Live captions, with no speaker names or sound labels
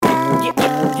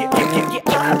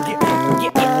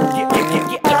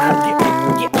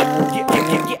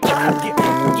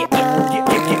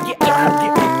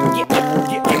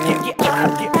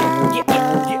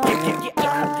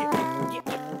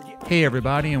Hey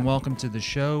everybody, and welcome to the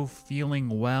show,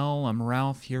 Feeling Well. I'm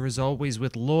Ralph, here as always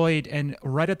with Lloyd, and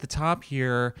right at the top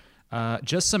here,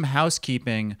 just some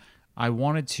housekeeping. I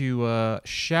wanted to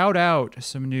shout out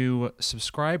some new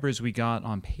subscribers we got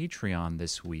on Patreon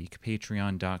this week,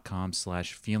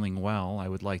 patreon.com/feelingwell. I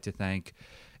would like to thank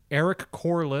Eric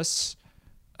Corliss,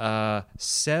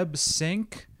 Seb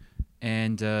Sink,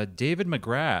 and David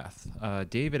McGrath.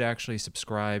 David actually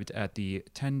subscribed at the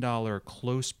 $10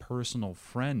 close personal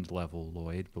friend level,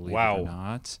 Lloyd, believe it or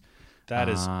not. That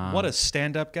is, what a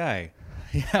stand-up guy.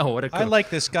 Yeah, what a I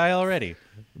like this guy already.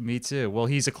 Me too. Well,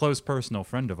 he's a close personal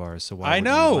friend of ours, so why I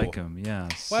know. wouldn't we like him? Yeah.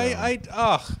 So.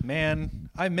 Man,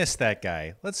 I miss that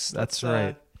guy. That's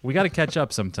right. We got to catch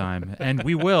up sometime, and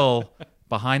we will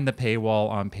behind the paywall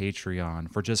on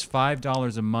Patreon. For just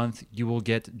 $5 a month, you will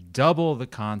get double the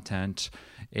content,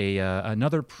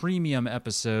 another premium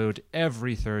episode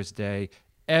every Thursday,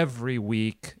 every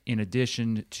week, in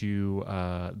addition to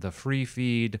the free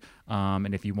feed.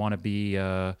 And if you want to be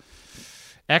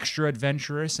extra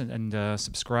adventurous and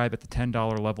subscribe at the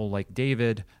 $10 level like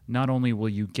David, not only will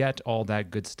you get all that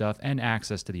good stuff and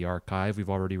access to the archive, we've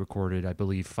already recorded, I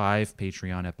believe, 5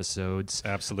 Patreon episodes.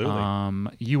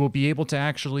 Absolutely. You will be able to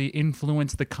actually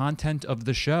influence the content of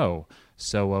the show.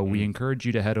 So we encourage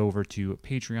you to head over to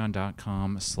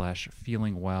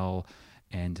patreon.com/feelingwell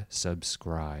and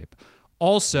subscribe.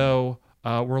 Also,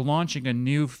 we're launching a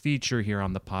new feature here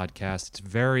on the podcast. It's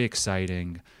very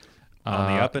exciting.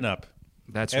 On the up and up.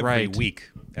 That's Every right. week,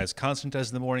 as constant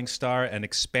as the morning star and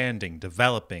expanding,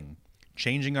 developing,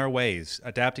 changing our ways,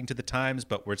 adapting to the times,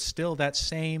 but we're still that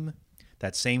same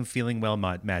feeling well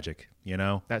magic, you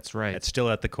know? That's right. It's still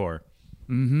at the core.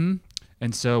 Mm-hmm.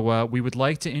 And so we would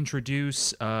like to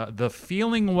introduce the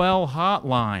Feeling Well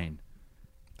hotline.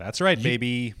 That's right,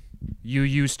 baby. You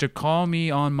used to call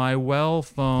me on my well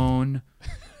phone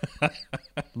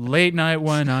late night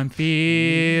when I'm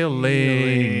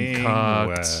feeling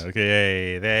cocked.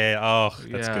 Okay,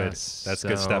 that's good. Yes, That's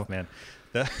good stuff, man.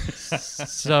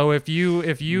 So if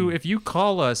you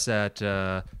call us at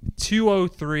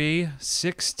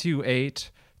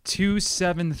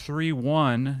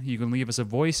 203-628-2731, you can leave us a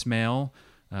voicemail.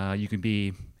 You can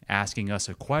be asking us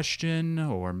a question,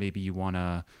 or maybe you want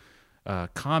to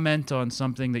comment on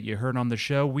something that you heard on the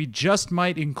show. We just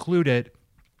might include it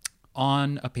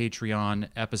on a Patreon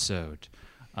episode.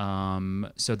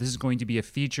 So this is going to be a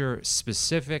feature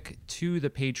specific to the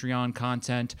Patreon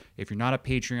content. If you're not a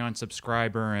Patreon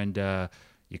subscriber and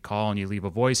you call and you leave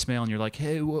a voicemail and you're like,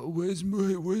 hey, where's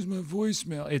my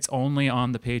voicemail? It's only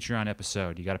on the Patreon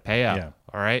episode. You got to pay up. Yeah.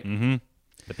 All right? Mm-hmm.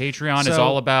 The Patreon is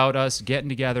all about us getting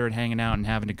together and hanging out and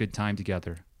having a good time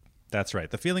together. That's right.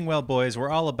 The Feeling Well boys, we're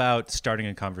all about starting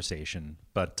a conversation,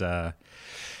 but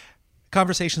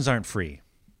conversations aren't free.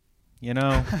 You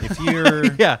know, if you're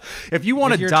if you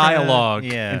want a dialogue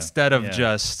instead of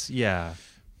just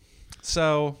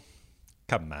So,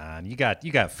 come on, you got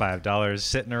 $5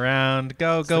 sitting around.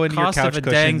 Go into your couch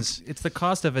cushions. It's the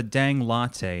cost of a dang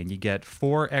latte, and you get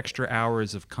 4 extra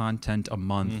hours of content a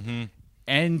month. Mm-hmm.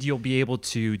 And you'll be able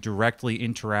to directly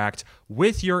interact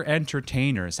with your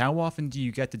entertainers. How often do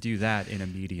you get to do that in a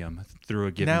medium through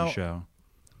a given show?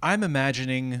 I'm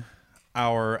imagining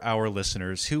our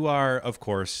listeners, who are, of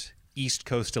course, East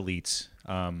Coast elites.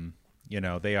 You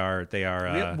know, they are.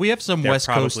 We have some West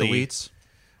Coast elites.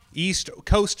 East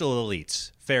coastal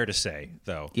elites, fair to say,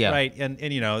 though. Yeah. Right. And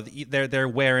you know, they're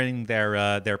wearing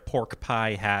their pork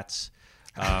pie hats.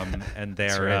 And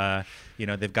they're right. You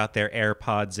know, they've got their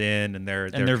AirPods in, and their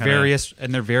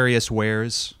various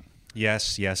wares.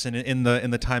 Yes, and in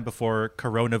the time before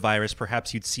coronavirus,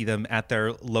 perhaps you'd see them at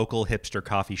their local hipster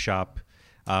coffee shop.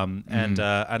 And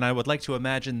I would like to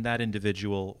imagine that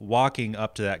individual walking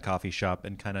up to that coffee shop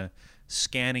and kind of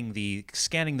scanning the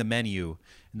menu,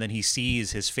 and then he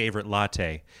sees his favorite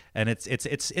latte, and it's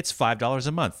 $5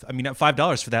 a month. I mean,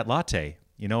 $5 for that latte.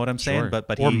 You know what I'm saying? Sure.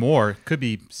 But or more. Could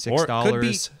be $6, could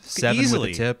be $7 easily,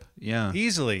 with a tip. Yeah,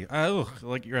 easily. Oh,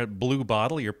 like you're at Blue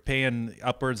Bottle, you're paying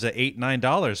upwards of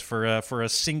 $8-9 for a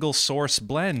single source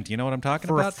blend. You know what I'm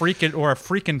talking about? For a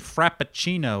freaking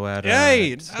frappuccino at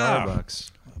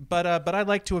Starbucks. But I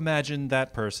like to imagine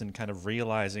that person kind of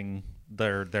realizing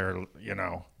they're better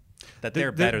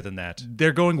than that.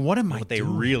 They're going, what am I doing? What they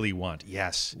really want.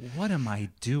 Yes. What am I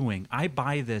doing? I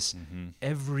buy this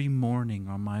every morning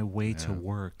on my way to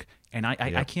work, and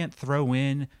I can't throw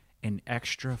in an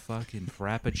extra fucking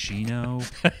frappuccino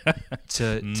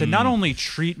to not only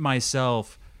treat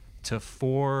myself to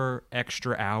 4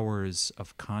 extra hours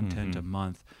of content a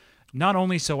month, not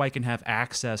only so I can have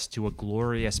access to a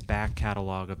glorious back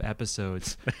catalog of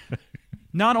episodes,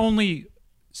 not only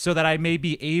so that I may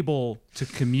be able to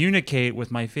communicate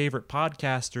with my favorite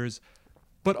podcasters,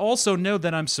 but also know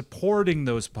that I'm supporting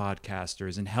those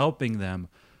podcasters and helping them.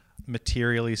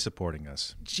 Materially supporting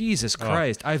us. Jesus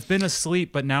Christ. I've been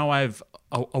asleep, but now I've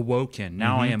awoken.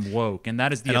 Now I am woke. And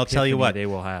that is the And I'll tell you what, they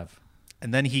will have.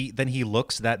 And then he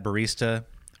looks that barista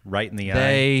right in the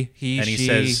eye. He, and he she,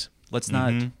 says, let's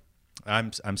not.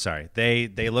 I'm sorry. They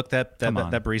look that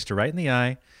barista right in the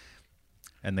eye,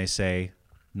 and they say,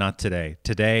 "Not today.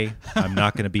 Today, I'm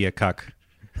not going to be a cuck.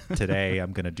 Today,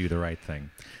 I'm going to do the right thing."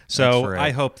 So right.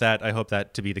 I hope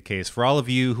that to be the case for all of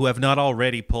you who have not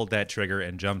already pulled that trigger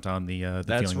and jumped on the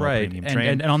That's Feeling Well right. Premium And,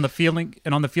 train. and on the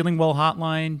Feeling Well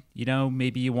hotline,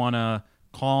 maybe you want to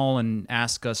call and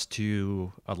ask us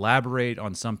to elaborate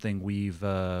on something we've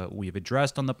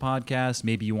addressed on the podcast.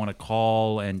 Maybe you want to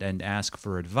call and ask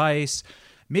for advice.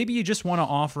 Maybe you just want to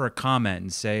offer a comment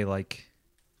and say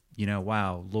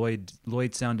wow,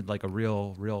 Lloyd sounded like a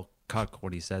real cuck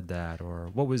when he said that, or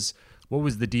what was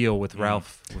the deal with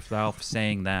Ralph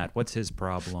saying that? What's his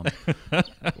problem?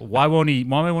 Why won't he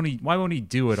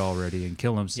do it already and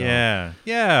kill himself?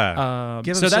 Yeah.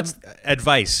 Give so him that's some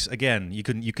advice. Again, you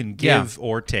can give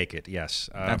or take it. Yes.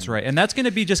 That's right. And that's going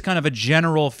to be just kind of a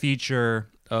general feature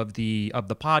of the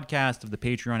podcast, of the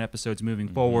Patreon episodes moving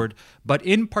forward. But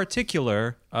in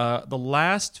particular, the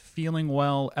last Feeling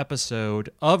Well episode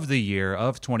of the year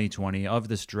of 2020, of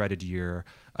this dreaded year,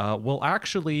 will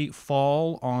actually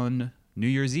fall on New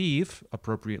Year's Eve,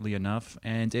 appropriately enough,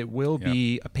 and it will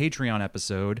be a Patreon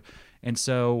episode. And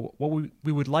so what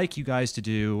we would like you guys to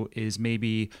do is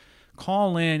maybe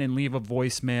call in and leave a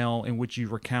voicemail in which you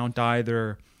recount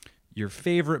either your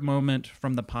favorite moment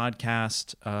from the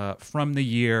podcast from the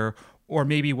year, or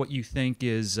maybe what you think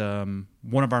is one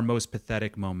of our most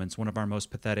pathetic moments, one of our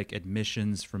most pathetic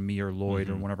admissions from me or Lloyd,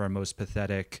 or one of our most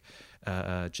pathetic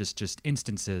just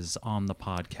instances on the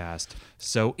podcast.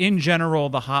 So in general,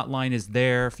 the hotline is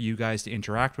there for you guys to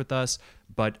interact with us,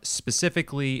 but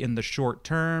specifically in the short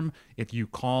term, if you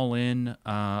call in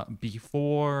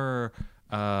before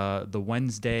the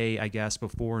Wednesday, I guess,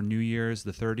 before New Year's,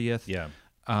 the 30th,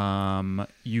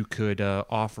 you could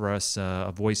offer us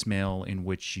a voicemail in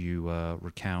which you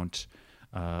recount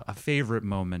a favorite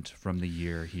moment from the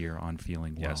year here on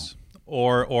Feeling Well. Yes,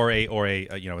 or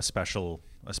a special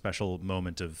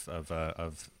moment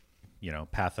of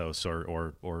pathos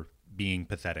or being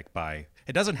pathetic by.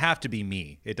 It doesn't have to be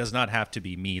me. It does not have to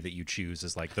be me that you choose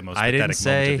as like the most pathetic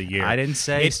moment of the year. I didn't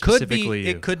say it specifically.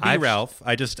 It could be Ralph.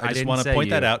 I just want to point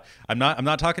that out. I'm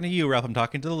not talking to you, Ralph. I'm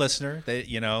talking to the listener. That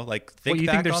think you back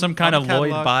think there's on, some kind on of the Lloyd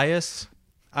catalog. bias?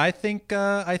 I think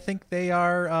they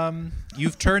are.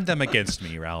 You've turned them against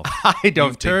me, Ralph. I don't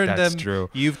You've turned think that's them, true.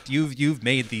 You've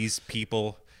made these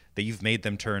people. That you've made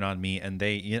them turn on me, and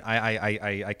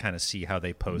I kind of see how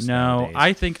they post. No,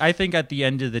 nowadays. I think at the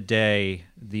end of the day,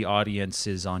 the audience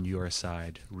is on your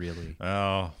side, really.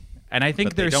 Oh, and I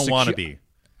think but they don't want to be.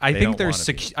 I They think don't they're wanna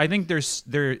be. I think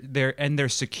they're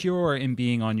secure in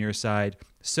being on your side.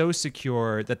 So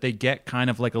secure that they get kind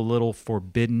of like a little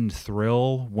forbidden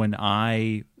thrill when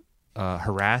I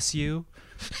harass you,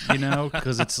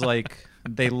 because it's like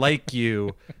they like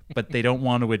you, but they don't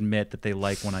want to admit that they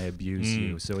like when I abuse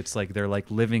you. So it's like they're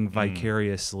like living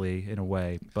vicariously in a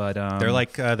way. But They're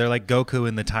like Goku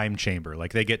in the time chamber.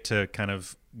 Like they get to kind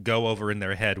of go over in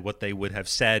their head what they would have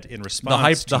said in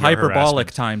response to the your hyperbolic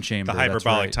harassment. time chamber. The that's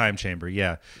hyperbolic right. time chamber.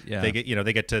 Yeah. Yeah. They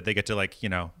get to like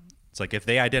it's like if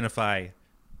they identify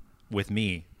with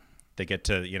me, they get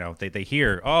to they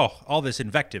hear all this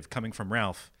invective coming from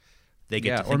Ralph. They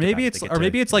get to think or maybe about it. it's They get or to,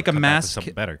 maybe it's like a come back with mask.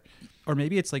 something better. Or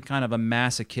maybe it's like kind of a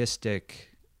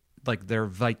masochistic, like they're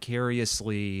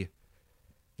vicariously,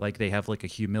 like they have like a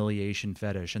humiliation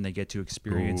fetish and they get to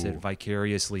experience it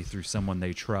vicariously through someone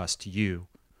they trust, you.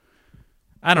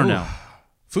 I don't know.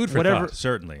 Food for Whatever- thought,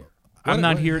 certainly. I'm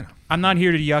not here to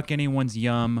yuck anyone's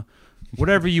yum.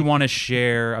 Whatever you want to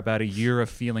share about a year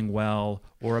of feeling well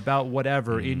or about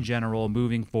whatever in general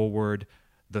moving forward,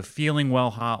 the Feeling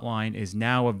Well hotline is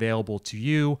now available to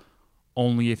you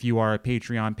only if you are a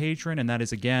Patreon patron, and that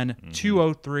is again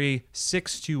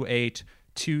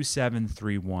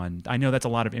 203-628-2731. I know that's a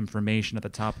lot of information at the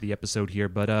top of the episode here,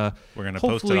 but We're gonna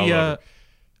post it all over.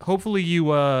 Hopefully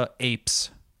you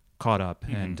apes caught up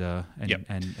and Yep.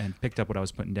 and picked up what I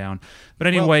was putting down. But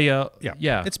anyway,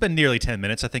 yeah. It's been nearly 10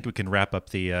 minutes. I think we can wrap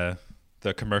up the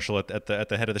commercial at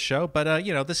the head of the show. But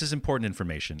this is important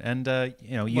information, and Look,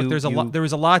 there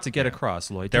was a lot to get across,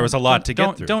 Lloyd. There was a lot to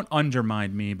get through. Don't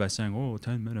undermine me by saying,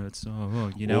 10 minutes.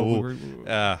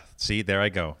 See, there I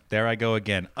go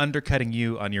again, undercutting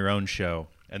you on your own show,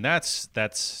 and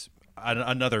that's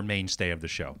another mainstay of the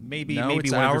show. Maybe No, maybe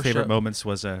it's one of our your favorite show. moments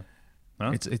was a.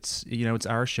 Huh? It's it's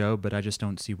our show, but I just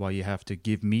don't see why you have to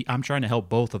give me. I'm trying to help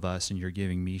both of us, and you're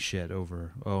giving me shit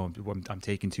over. Oh, I'm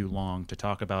taking too long to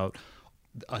talk about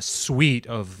a suite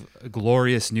of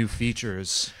glorious new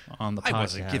features on the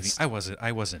podcast.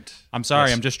 I wasn't. I'm sorry.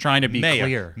 Yes. I'm just trying to be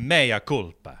clear. Mea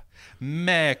culpa.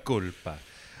 Mea culpa.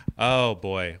 Oh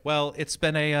boy. Well, it's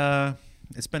been a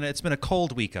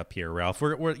cold week up here, Ralph.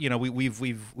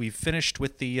 We've finished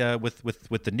with the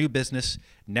with the new business.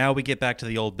 Now we get back to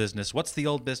the old business. What's the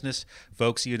old business,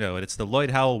 folks? You know it. It's the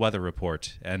Lloyd Howell weather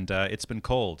report, and it's been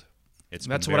cold.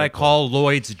 That's what I call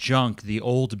Lloyd's junk, the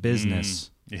old business.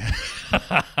 Yeah.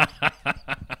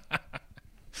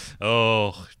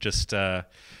 Oh, just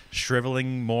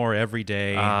shriveling more every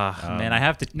day. Man, I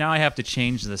have to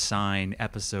change the sign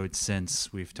episode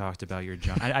since we've talked about your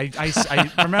junk.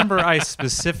 I remember I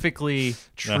specifically,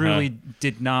 truly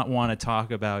did not want to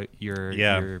talk about your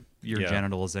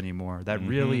genitals anymore. That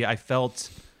really, I felt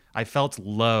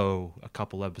low a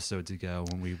couple episodes ago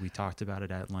when we talked about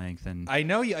it at length, and I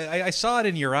know you. I saw it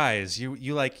in your eyes. You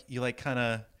kind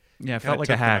of. Yeah, I felt like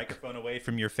took a hack. The microphone away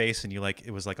from your face, and it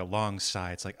was like a long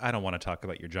sigh. It's like, I don't want to talk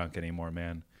about your junk anymore,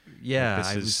 man. Yeah,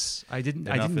 Like, I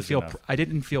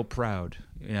didn't feel proud.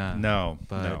 Yeah,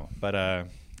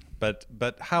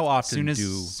 but how often do you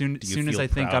soon as feel I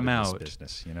think proud I'm of this out,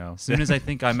 business, you know? as soon as I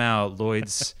think I'm out,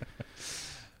 Lloyd's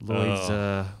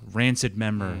rancid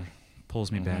memory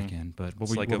pulls me back in. But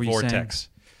It's like what a were you saying? vortex.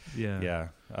 Yeah.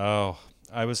 Oh,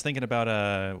 I was thinking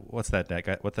about what's that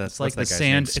guy? What's like that the guy's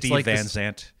sand- name? it's Steve like Van this-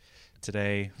 Zandt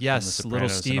today. Yes, from The little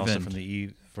Sopranos, and also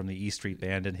Steven. from the E Street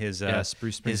Band, and his Yes,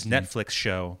 Bruce his Springsteen. Netflix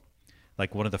show,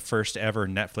 like one of the first ever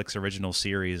Netflix original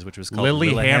series, which was called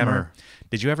Lilyhammer.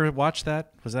 Did you ever watch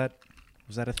that? Was that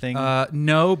a thing?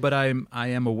 No, but I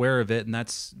am aware of it, and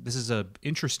this is a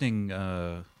interesting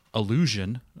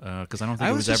allusion because I don't think I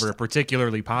it was was ever just- a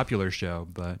particularly popular show.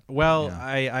 But Well,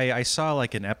 yeah. I saw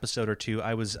like an episode or two.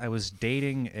 I was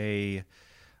dating a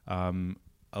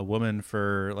woman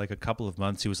for like a couple of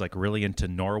months who was like really into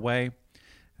Norway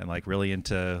and like really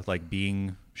into like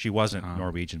being. She wasn't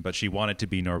Norwegian, but she wanted to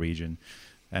be Norwegian,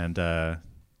 and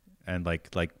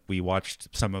like we watched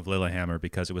some of Lillehammer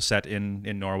because it was set in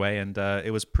Norway, and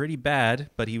it was pretty bad.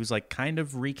 But he was like kind of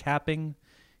recapping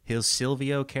his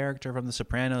Silvio character from The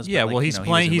Sopranos. yeah, but, like, well, you he's know,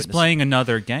 playing he he's was in playing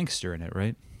another gangster in it,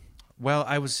 right? Well,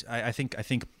 I think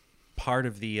part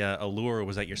of the allure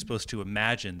was that you're supposed to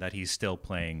imagine that he's still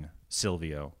playing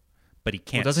Silvio, but he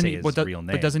can't say his real name.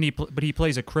 But doesn't he? But he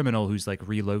plays a criminal who's like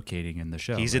relocating in the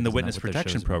show. He's right? in the Isn't that witness what the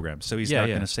protection show's program, so he's Yeah, not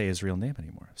yeah. going to say his real name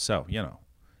anymore. So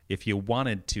if you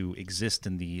wanted to exist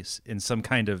in some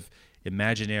kind of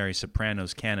imaginary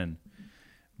Sopranos canon,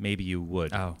 maybe you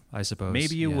would. Oh, I suppose.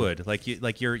 Maybe you yeah. would,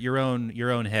 like your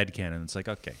own head canon. It's like,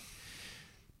 okay,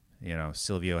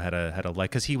 Silvio had a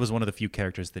because he was one of the few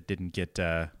characters that didn't get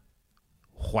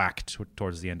whacked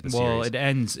towards the end of the Well,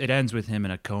 series. it ends with him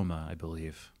in a coma, I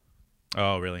believe,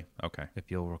 Oh, really? Okay.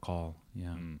 if you'll recall.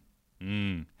 Yeah.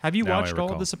 Mm. Have you Now I watched all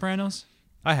recall. of The Sopranos?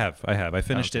 I have. I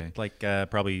finished Okay. it like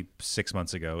probably 6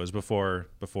 months ago. It was before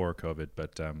COVID,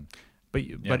 but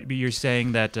But you're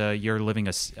saying that you're living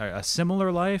a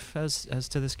similar life as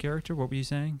to this character. What were you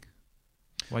saying?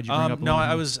 Why'd you bring up? no,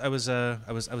 I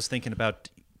Lillehammer? was thinking about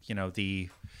the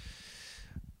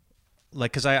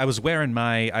like because I was wearing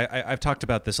I've talked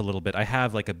about this a little bit. I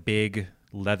have like a big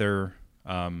leather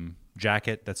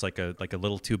jacket that's like a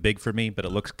little too big for me, but it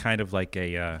looks kind of like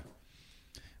a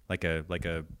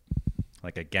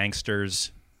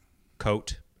gangster's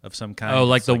coat of some kind. Oh,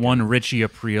 like It's the a- one Richie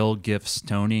Aprile gifts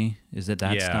Tony. Is it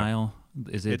that Yeah. style?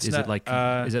 Is it It's is not-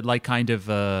 it like kind of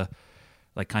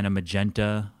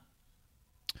magenta?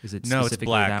 Is it No, it's specifically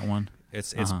black. that one?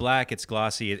 It's Uh-huh. black. It's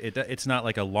glossy. It's not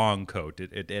like a long coat.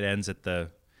 It ends at the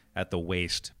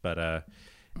waist, but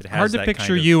it has Hard to that picture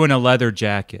kind of, you in a leather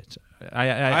jacket.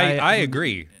 I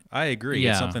agree. I agree.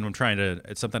 Yeah. It's something I'm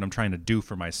trying to do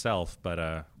for myself.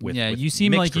 But with you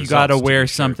seem mixed like you got to results, wear be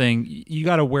sure. something. You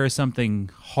got to wear something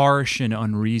harsh and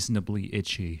unreasonably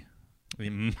itchy.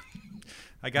 Mm.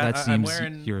 I'm That seems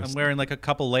your- wearing like a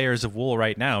couple layers of wool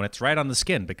right now, and it's right on the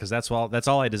skin because that's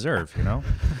all I deserve.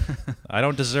 I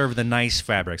don't deserve the nice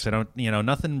fabrics. I don't.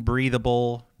 Nothing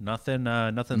breathable. Nothing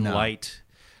No. light.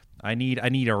 I need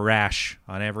a rash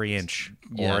on every inch,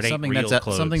 or it ain't something real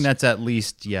clothes. something that's at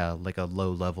least like a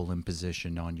low level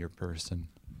imposition on your person.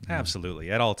 Absolutely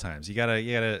at all times. You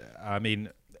gotta. I mean,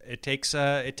 it takes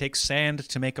sand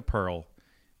to make a pearl.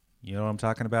 You know what I'm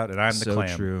talking about? And I'm the so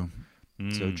clam. true.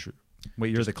 So true.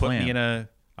 Wait, you're the Put clam. me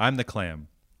I'm the clam.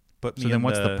 Put me So then in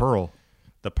what's the pearl?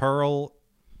 The pearl.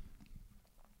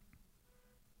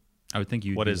 I would think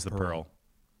you. What is the pearl?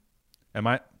 Am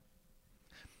I?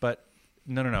 But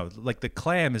no. Like the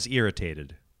clam is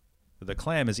irritated. The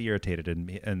clam is irritated,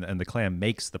 and the clam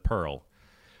makes the pearl.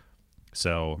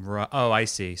 So. Oh, I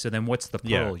see. So then, what's the pearl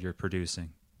Yeah. you're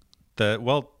producing?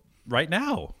 Right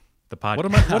now. The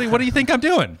podcast. What do you think I'm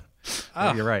doing?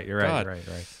 You're right. God. Right.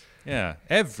 Yeah,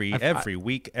 every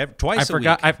week, twice a week.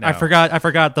 I now.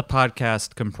 forgot the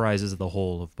podcast comprises the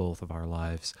whole of both of our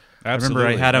lives. Absolutely. I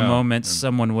remember I had a No. moment.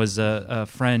 Someone was a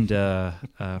friend of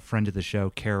the show,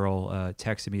 Carol,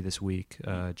 texted me this week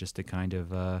just to kind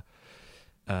of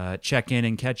check in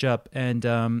and catch up, and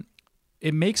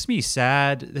it makes me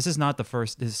sad. This is not the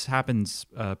first. This happens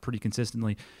pretty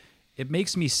consistently. It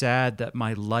makes me sad that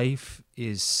my life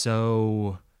is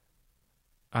so.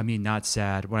 I mean, not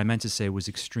sad. What I meant to say was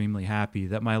extremely happy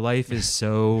that my life is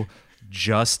so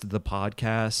just the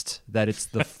podcast that it's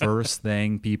the first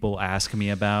thing people ask me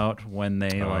about when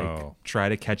they try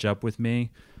to catch up with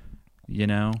me, you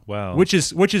know? Wow. Which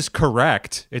is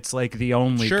correct. It's like the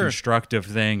only Sure. constructive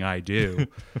thing I do.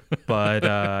 But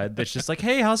it's just like,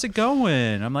 "Hey, how's it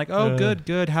going?" I'm like, "Oh,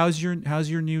 good. How's your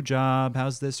new job?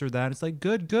 How's this or that?" It's like,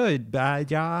 "Good.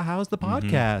 Yeah, how's the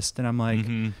podcast?" And I'm like,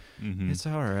 "It's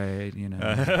all right, you know."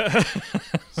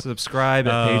 Subscribe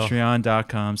at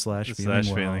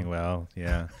patreon.com/feelingwell. Feeling well.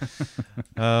 Yeah.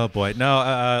 Oh boy.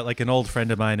 No. Like an old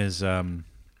friend of mine is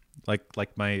like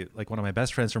one of my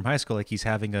best friends from high school. Like he's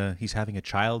having a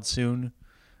child soon.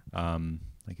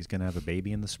 Like he's gonna have a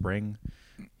baby in the spring.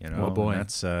 You know. Oh, boy. And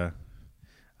that's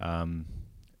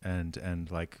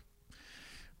and like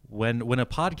when a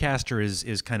podcaster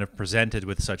is kind of presented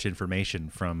with such information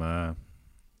from a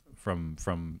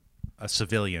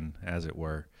civilian, as it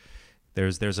were,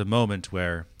 there's a moment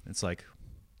where it's like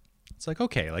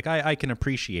okay, like I can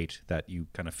appreciate that you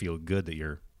kind of feel good that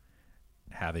you're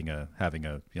having a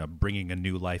bringing a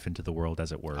new life into the world,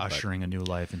 as it were, Ushering a new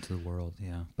life into the world,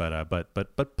 yeah.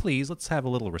 but please, let's have a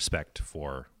little respect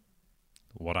for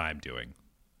what I'm doing.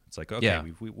 It's like, okay, Yeah.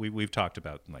 we've talked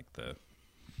about like the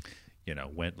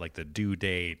when like the due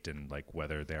date and like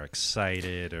whether they're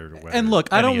excited or whether And look,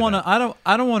 I any don't of want that. to.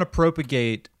 I don't want to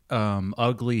propagate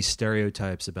ugly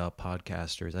stereotypes about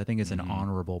podcasters. I think it's an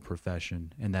honorable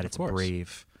profession and that it's course.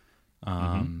 brave.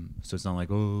 So it's not like,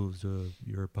 oh, so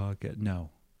you're a podcast. No,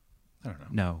 I don't know.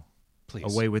 no. Please.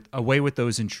 Away with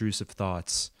those intrusive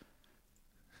thoughts.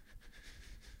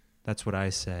 That's what I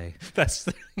say. That's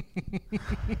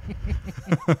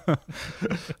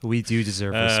We do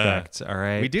deserve respect. All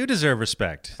right. we do deserve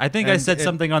respect. I think I And said it-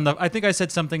 something I think I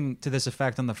said something to this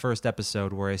effect on the first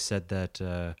episode where I said that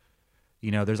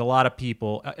there's a lot of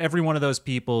people, every one of those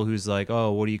people who's like,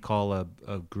 "Oh, what do you call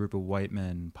a group of white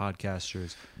men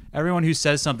podcasters?" Everyone who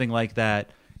says something like that,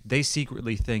 they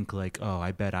secretly think like, "Oh,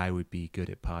 I bet I would be good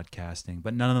at podcasting."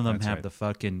 But none of them That's have right. the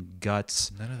fucking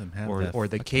guts None of them have or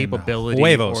the fucking capability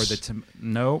huevos. or the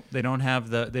no, they don't have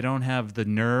the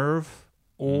nerve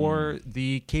or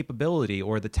the capability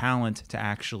or the talent to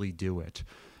actually do it.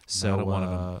 So Not one of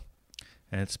them.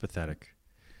 And it's pathetic.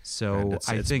 so And it's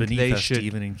I think beneath they us should to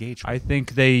even engage. I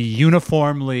think they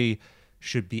uniformly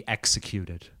should be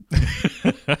executed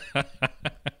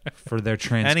for their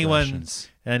transgressions.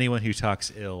 Anyone who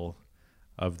talks ill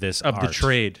of this of the art.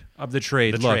 trade. Of the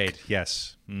trade. The Look, trade,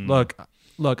 yes. Mm.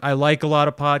 look, I like a lot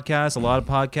of podcasts. A lot of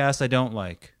podcasts I don't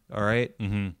like. All right?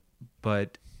 Mm-hmm.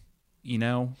 But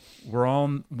we're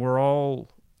all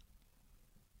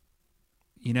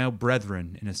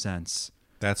brethren in a sense.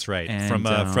 That's right.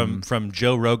 And, from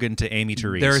Joe Rogan to Amy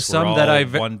Therese. there are we're some all that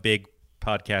I've- one big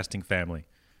podcasting family.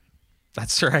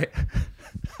 That's right.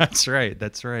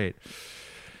 That's right.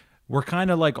 We're kind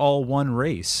of like all one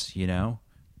race,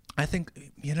 I think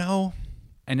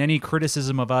and any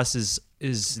criticism of us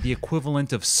is the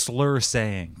equivalent of slur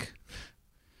saying.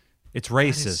 It's that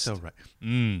racist. is so right.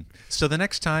 Mm. So the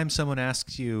next time someone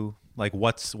asks you like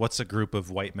what's a group of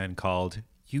white men called,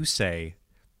 you say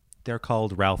they're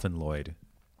called Ralph and Lloyd.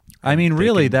 I mean, They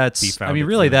really, can be found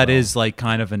at that Feeling is like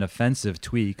kind of an offensive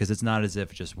tweet because it's not as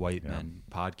if just white men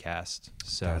podcast.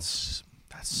 So That's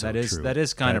so that is true. that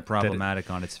is kind of That-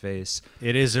 problematic on its face.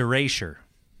 It is erasure.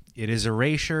 It is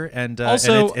erasure, and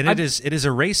Also, it is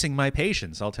erasing my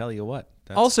patience. I'll tell you what.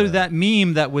 That's, Also, that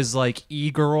meme that was like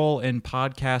e-girl and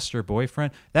podcaster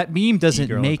boyfriend, that meme doesn't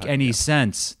E-girl and make any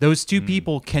sense. Those two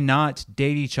people cannot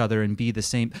date each other and be the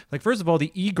same. Like, first of all,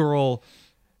 the e-girl,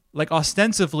 like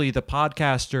ostensibly the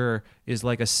podcaster is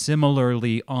like a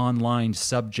similarly online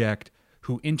subject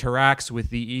who interacts with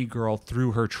the e-girl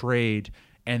through her trade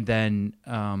and then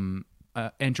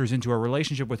enters into a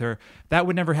relationship with her. That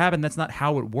would never happen. That's not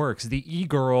how it works. The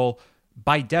e-girl,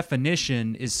 by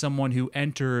definition, is someone who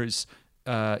enters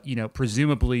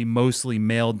presumably mostly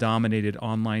male-dominated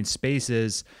online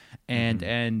spaces,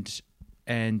 and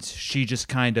she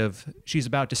just she's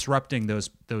about disrupting those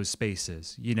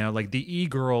spaces. Like the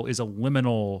e-girl is a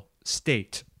liminal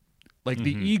state. Like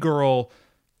the e-girl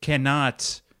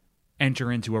cannot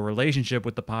enter into a relationship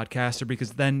with the podcaster,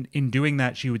 because then in doing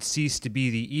that she would cease to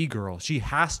be the e-girl. She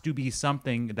has to be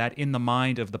something that in the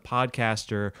mind of the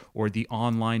podcaster or the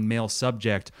online male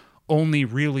subject only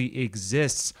really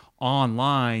exists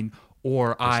online,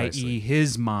 or Precisely. i.e.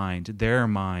 his mind, their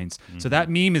minds. So that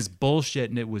meme is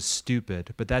bullshit and it was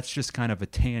stupid, but that's just kind of a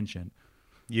tangent.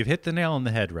 You've hit the nail on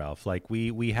the head, Ralph. Like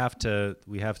we have to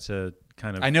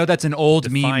kind of. I know that's an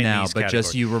old meme define now, these but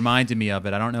just categories. you reminded me of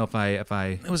it. I don't know if I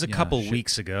It was a couple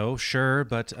weeks ago, sure,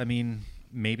 but I mean,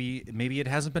 maybe it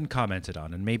hasn't been commented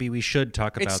on, and maybe we should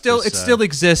talk about this. It still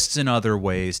exists in other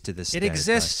ways to this It day.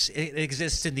 exists. It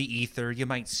exists in the ether. You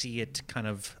might see it kind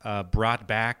of brought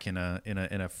back in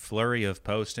a flurry of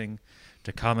posting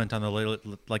to comment on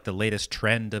the latest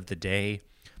trend of the day.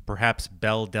 Perhaps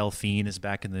Belle Delphine is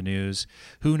back in the news.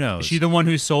 Who knows? Is she the one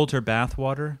who sold her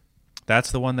bathwater?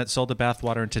 That's the one that sold the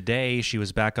bathwater, and today she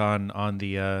was back on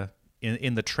the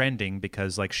in the trending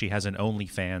because like she has an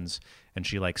OnlyFans and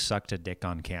she like sucked a dick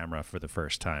on camera for the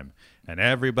first time, and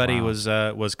everybody was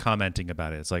commenting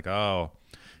about it. It's like, oh,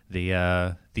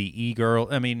 the e-girl.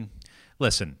 I mean,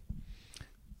 listen,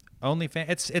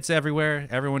 OnlyFans, it's everywhere.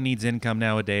 Everyone needs income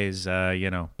nowadays,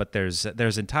 But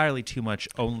there's entirely too much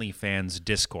OnlyFans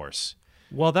discourse.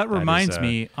 Well, that reminds is,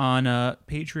 me, on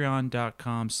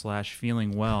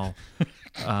patreon.com/feelingwell,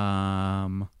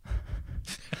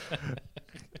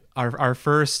 our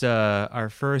first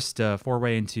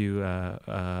foray into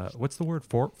what's the word,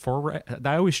 foray?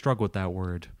 I always struggle with that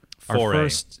word. Foray. Our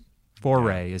first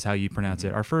foray is how you pronounce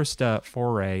it. Our first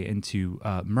foray into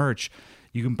merch.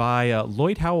 You can buy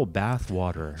Lloyd Howell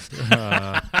bathwater.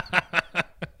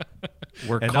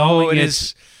 We're calling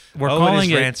it. We're calling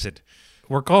it rancid.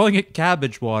 We're calling it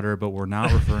cabbage water, but we're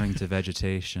not referring to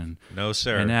vegetation. No,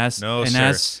 sir. Imagine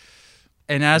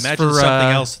Imagine for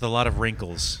something else with a lot of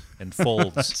wrinkles and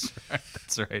folds.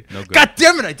 That's right. No good. God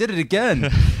damn it! I did it again.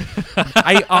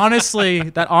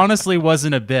 That honestly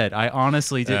wasn't a bit. I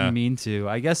honestly didn't mean to.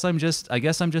 I guess I'm just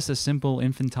a simple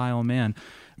infantile man.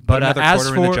 But Put another as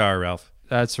quarter in the jar, Ralph.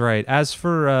 That's right. As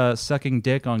for sucking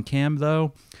dick on cam,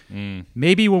 though,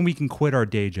 maybe when we can quit our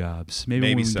day jobs, maybe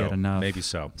when we can get enough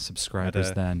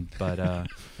subscribers then. But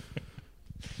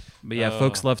yeah,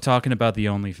 folks love talking about the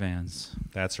OnlyFans.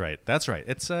 That's right.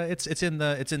 It's in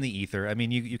the ether. I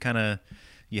mean, you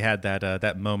had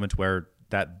that moment where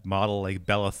that model like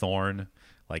Bella Thorne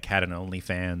like had an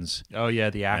OnlyFans. Oh yeah,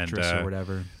 the actress or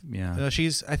whatever. Yeah,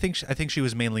 I think she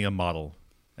was mainly a model.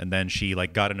 And then she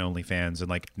like got an OnlyFans and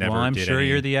like never. Well, I'm did sure any.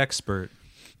 you're the expert.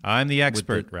 I'm the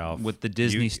expert, Ralph. With the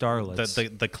Disney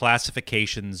starlets. The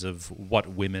classifications of what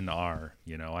women are.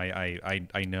 I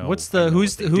know. Who's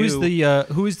the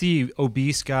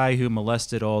obese guy who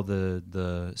molested all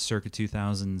the circa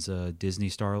 2000s Disney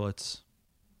starlets?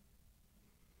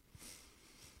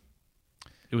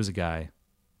 It was a guy.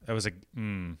 That was a.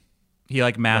 He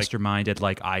like masterminded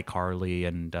like iCarly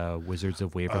and Wizards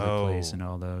of Waverly Place and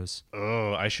all those.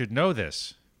 Oh, I should know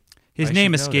this. His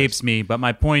name escapes me, but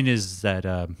my point is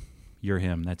that you're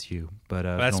him. That's you. But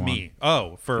that's me.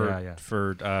 Oh, for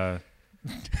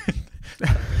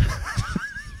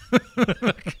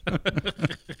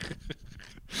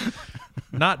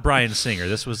not Bryan Singer.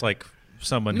 This was like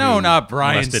someone. No, not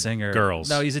Bryan molested Singer. Girls.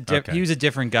 No, he was a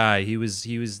different guy. He was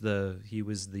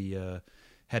the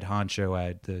head honcho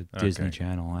at the Disney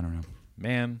Channel. I don't know.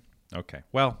 Man. Okay.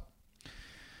 Well,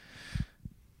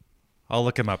 I'll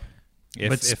look him up.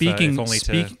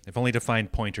 If only to find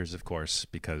pointers, of course,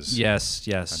 because yes.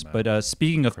 But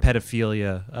speaking of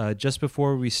pedophilia, just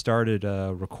before we started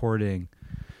recording,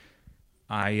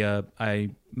 I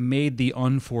made the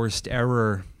unforced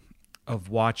error of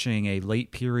watching a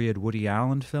late period Woody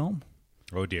Allen film.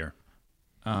 Oh dear.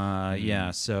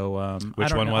 Yeah. So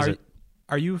which one was it?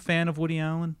 Are you a fan of Woody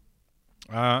Allen?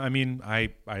 I mean,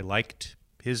 I like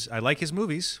his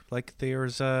movies. Like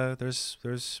there's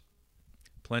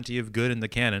plenty of good in the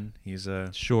canon. He's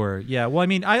sure. Yeah. Well, I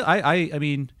mean, I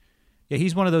mean, yeah,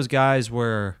 he's one of those guys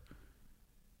where,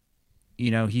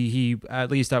 he at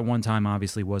least at one time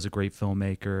obviously was a great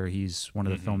filmmaker. He's one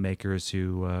of the filmmakers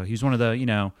who he's one of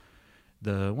the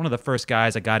one of the first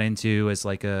guys I got into as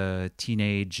like a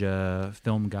teenage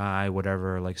film guy,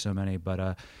 whatever, like so many.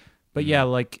 But yeah,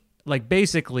 like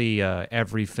basically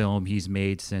every film he's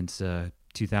made since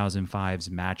 2005's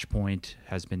Match Point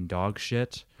has been dog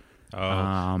shit.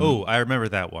 I remember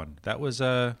that one. That was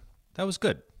good.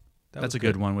 That's a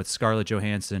good one with Scarlett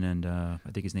Johansson and I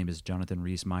think his name is Jonathan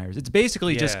Rhys-Meyers. It's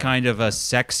basically just kind of a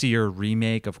sexier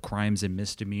remake of Crimes and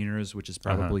Misdemeanors, which is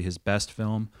probably his best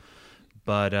film.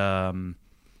 But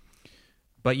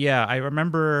yeah, I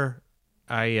remember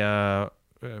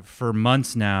for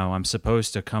months now, I'm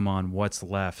supposed to come on What's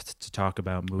Left to talk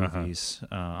about movies.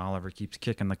 Oliver keeps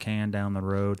kicking the can down the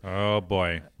road. Oh,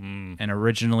 boy. And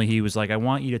originally he was like, I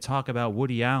want you to talk about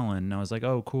Woody Allen. And I was like,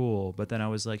 oh, cool. But then I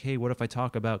was like, hey, what if I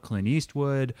talk about Clint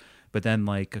Eastwood? But then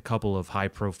like a couple of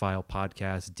high-profile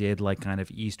podcasts did like kind of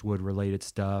Eastwood-related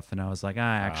stuff. And I was like,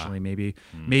 actually, maybe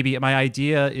my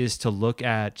idea is to look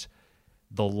at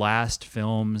the last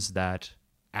films that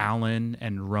Allen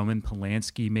and Roman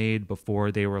Polanski made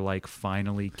before they were like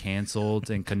finally canceled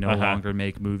and could no longer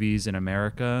make movies in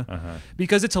America,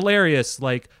 because it's hilarious.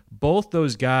 Like both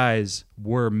those guys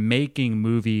were making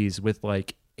movies with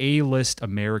like A-list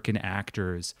American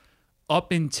actors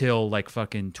up until like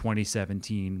fucking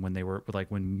 2017 when they were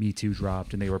like when Me Too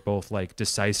dropped and they were both like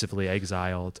decisively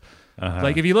exiled.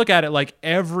 Like if you look at it, like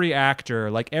every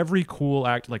actor, like every cool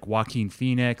actor, like Joaquin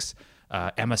Phoenix,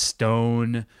 Emma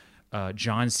Stone,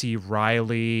 John C.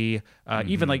 Reilly,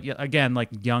 even like again like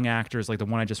young actors like the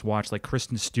one I just watched, like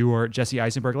Kristen Stewart, Jesse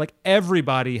Eisenberg, like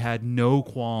everybody had no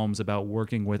qualms about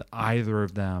working with either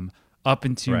of them up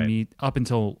until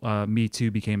Me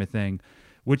Too became a thing,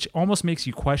 which almost makes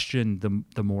you question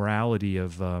the morality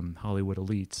of Hollywood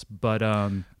elites. But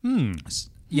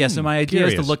so my idea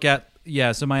is to look at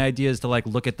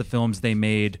look at the films they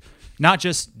made, not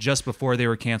just before they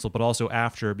were canceled, but also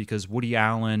after, because Woody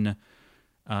Allen.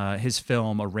 His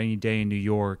film A Rainy Day in New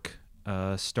York,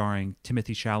 starring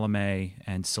Timothée Chalamet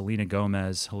and Selena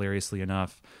Gomez, hilariously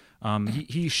enough.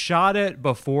 He shot it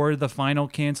before the final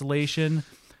cancellation,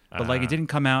 but like it didn't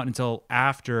come out until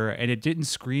after, and it didn't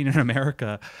screen in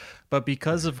America. But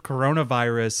because of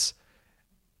coronavirus,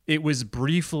 it was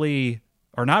briefly,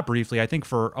 or not briefly, I think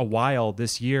for a while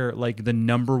this year, like the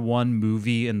 #1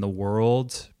 movie in the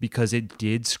world, because it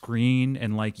did screen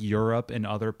in like Europe and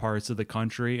other parts of the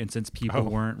country. And since people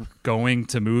weren't going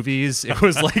to movies, it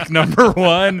was like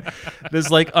 #1, this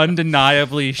like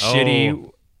undeniably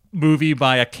shitty movie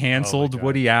by a canceled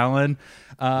Woody Allen.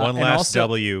 One last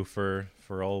W for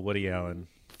old Woody Allen.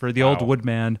 For the old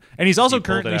Woodman. And he's also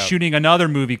currently shooting another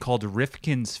movie called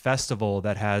Rifkin's Festival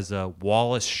that has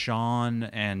Wallace Shawn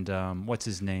and what's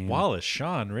his name? Wallace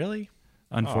Shawn, really?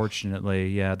 Unfortunately,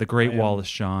 yeah, the great Wallace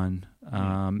Shawn.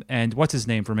 And what's his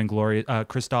name from Inglourious?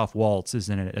 Christoph Waltz is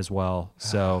in it as well.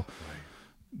 So,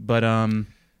 but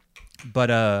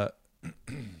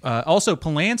also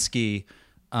Polanski,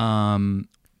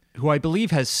 who I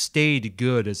believe has stayed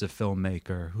good as a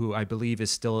filmmaker, who I believe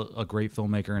is still a great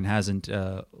filmmaker and hasn't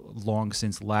long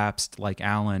since lapsed like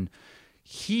Allen.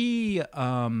 He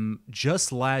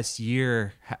just last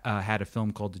year had a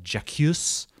film called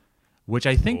J'accuse, which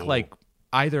I think like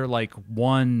either like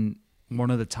won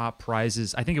one of the top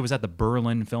prizes. I think it was at the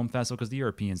Berlin Film Festival, because the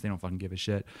Europeans, they don't fucking give a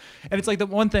shit. And it's like the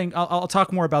one thing, I'll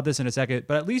talk more about this in a second,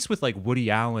 but at least with like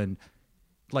Woody Allen,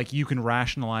 like you can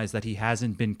rationalize that he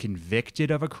hasn't been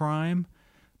convicted of a crime,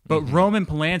 but Roman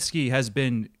Polanski has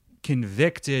been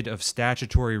convicted of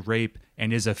statutory rape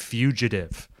and is a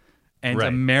fugitive. And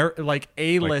like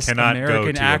A-list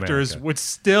American actors would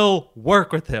still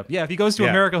work with him. Yeah, if he goes to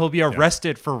America, he'll be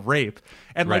arrested for rape.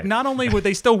 And like not only would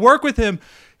they still work with him,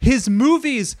 his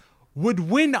movies would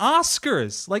win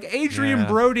Oscars. Like Adrian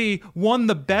Brody won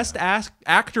the Best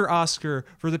Actor Oscar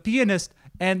for The Pianist,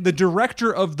 and the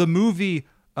director of the movie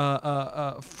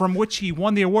from which he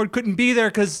won the award couldn't be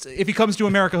there because if he comes to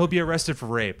America, he'll be arrested for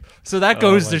rape. So that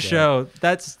goes to show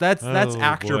that's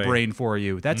actor brain for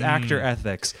you. That's actor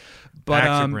ethics. But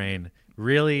actor brain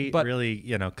really,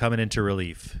 coming into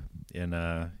relief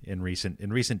in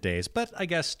recent days. But I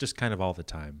guess just kind of all the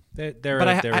time. They're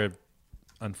an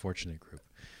unfortunate group.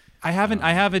 I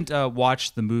haven't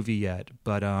watched the movie yet,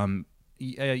 but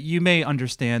you may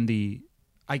understand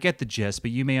I get the gist,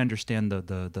 but you may understand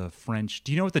the French.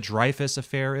 Do you know what the Dreyfus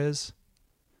Affair is?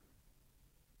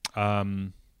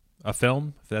 A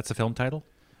film? That's a film title?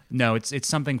 No, it's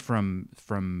something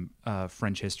from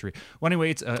French history. Well,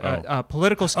 anyway, it's a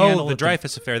political scandal. Oh, the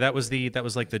Dreyfus Affair. That was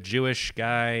like the Jewish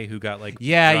guy who got like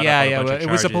It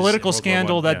was a political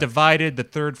scandal that divided the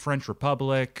Third French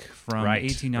Republic from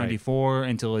 1894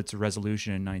 until its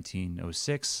resolution in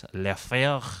 1906.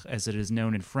 L'affaire, as it is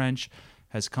known in French,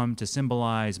 has come to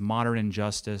symbolize modern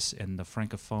injustice in the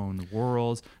Francophone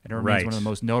world, and it remains one of the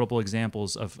most notable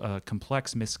examples of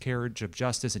complex miscarriage of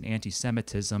justice and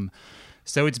anti-Semitism.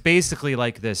 So it's basically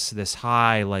like this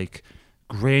high, like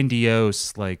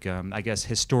grandiose, like I guess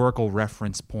historical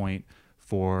reference point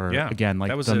for Yeah, again like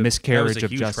that was the miscarriage that was a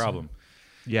of huge justice. problem.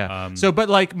 Yeah. So, but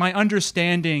like my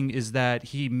understanding is that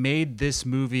he made this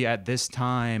movie at this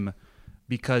time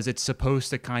because it's supposed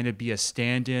to kind of be a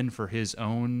stand-in for his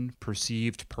own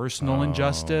perceived personal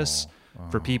injustice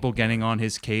for people getting on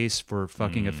his case for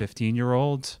fucking a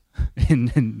 15-year-old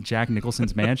in Jack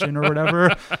Nicholson's mansion or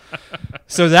whatever.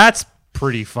 So that's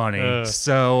pretty funny.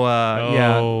 So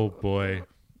yeah. Oh boy.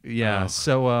 Yeah.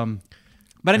 So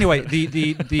but anyway,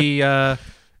 the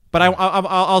but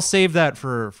I'll save that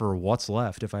for what's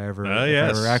left if I ever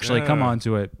actually come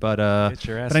onto it. But Get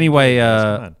your ass but anyway,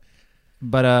 come on.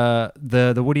 but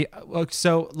the Woody.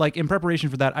 So like in preparation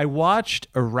for that, I watched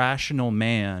Irrational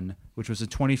Man, which was a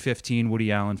 2015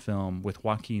 Woody Allen film with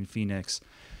Joaquin Phoenix,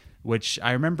 which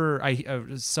I remember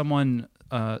someone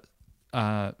who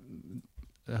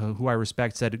I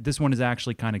respect said this one is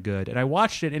actually kind of good, and I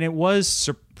watched it and it was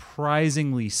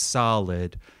surprisingly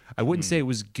solid. I wouldn't say it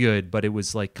was good, but it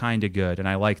was like kind of good, and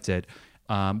I liked it,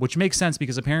 which makes sense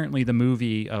because apparently the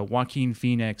movie Joaquin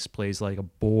Phoenix plays like a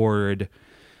bored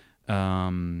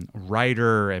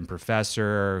writer and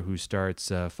professor who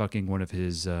starts fucking one of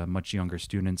his much younger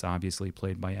students, obviously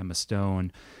played by Emma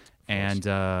Stone, and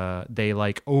they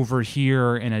like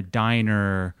overhear in a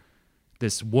diner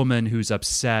this woman who's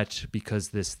upset because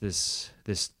this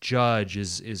judge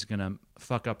is gonna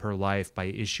fuck up her life by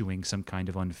issuing some kind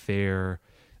of unfair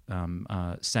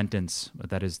sentence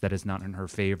that is not in her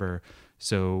favor.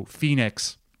 So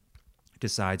Phoenix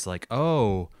decides like,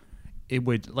 oh, it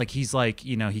would like he's like,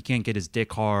 you know, he can't get his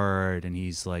dick hard and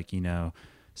he's like, you know,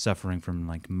 suffering from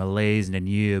like malaise and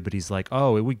ennui, but he's like,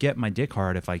 oh, it would get my dick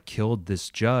hard if I killed this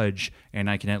judge, and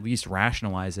I can at least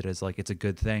rationalize it as like it's a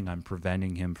good thing. I'm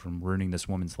preventing him from ruining this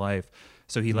woman's life.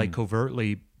 So he like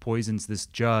covertly poisons this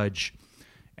judge,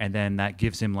 and then that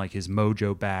gives him like his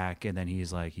mojo back, and then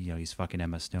he's like, you know, he's fucking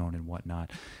Emma Stone and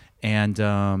whatnot. And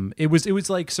it was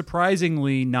like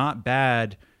surprisingly not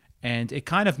bad, and it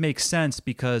kind of makes sense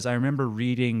because I remember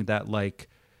reading that like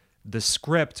the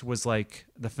script was like,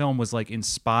 the film was like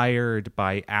inspired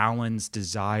by Allen's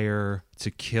desire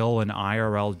to kill an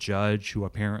IRL judge who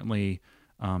apparently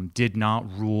did not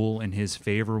rule in his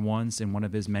favor once in one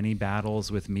of his many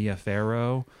battles with Mia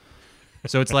Farrow.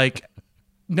 So it's like,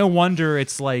 no wonder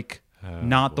it's like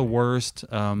not the worst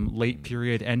late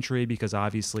period entry, because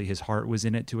obviously his heart was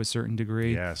in it to a certain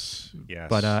degree. Yes.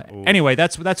 But Ooh. anyway,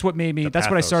 that's what made me. The That's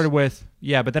what I pathos. started with.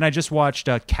 Yeah, but then I just watched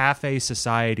Cafe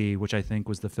Society, which I think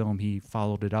was the film he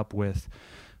followed it up with.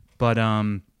 But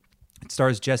it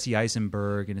stars Jesse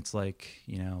Eisenberg, and it's like,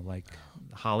 you know, like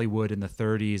Hollywood in the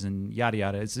 30s and yada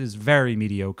yada. It's very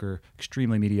mediocre,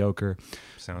 extremely mediocre.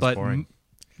 Sounds But boring.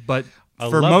 But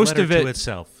A for love most letter of it, to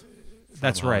itself.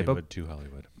 that's From right. Hollywood to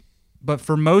Hollywood. But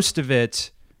for most of it,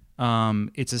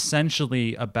 it's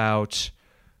essentially about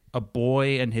a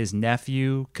boy and his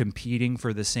nephew competing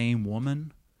for the same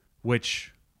woman,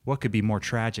 which, what could be more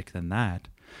tragic than that?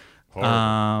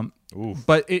 Oof.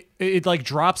 But it like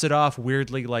drops it off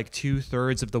weirdly like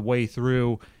 2/3 of the way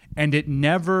through, and it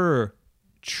never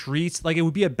treats, like, it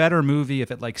would be a better movie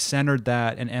if it like centered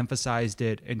that and emphasized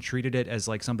it and treated it as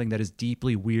like something that is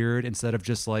deeply weird instead of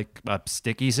just like a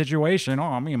sticky situation.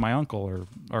 Oh, me and my uncle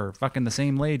or fucking the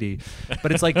same lady.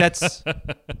 But it's like that's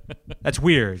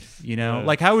weird, you know?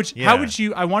 Like how would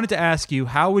you, I wanted to ask you,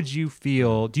 how would you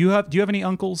feel? Do you have any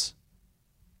uncles?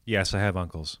 Yes, I have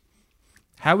uncles.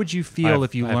 How would you feel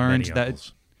if you I have learned many that?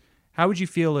 uncles. How would you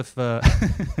feel if I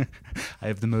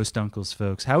have the most uncles,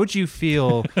 folks? How would you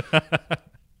feel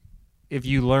if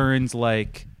you learned,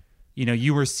 like, you know,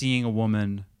 you were seeing a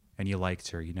woman and you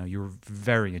liked her, you know, you were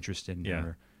very interested in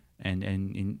her,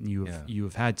 and you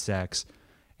have had sex,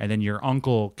 and then your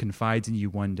uncle confides in you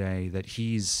one day that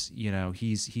he's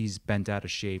bent out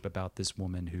of shape about this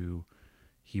woman who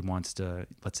he wants to,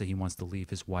 let's say he wants to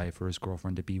leave his wife or his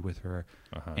girlfriend to be with her,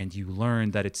 and you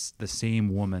learn that it's the same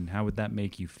woman. How would that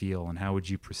make you feel, and how would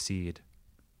you proceed?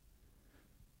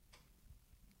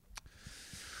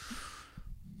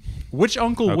 Which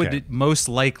uncle would it most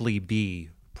likely be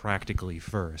practically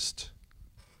first?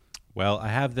 Well, I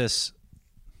have this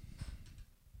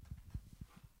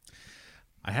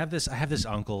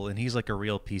uncle, and he's like a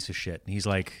real piece of shit. And he's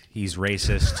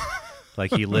racist.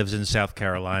 Like, he lives in South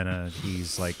Carolina.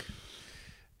 He's like,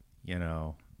 you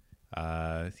know,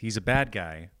 he's a bad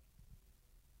guy.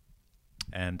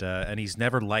 And he's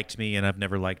never liked me, and I've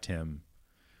never liked him.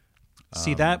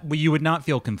 See, you would not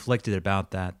feel conflicted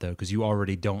about that, though, because you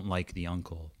already don't like the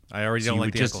uncle. I already don't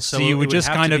like the uncle. So you would just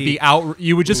kind of be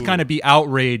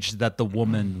outraged that the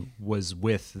woman was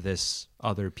with this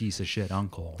other piece of shit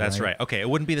uncle. That's right. Okay, it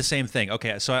wouldn't be the same thing.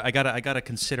 Okay, so I gotta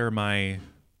consider my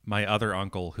other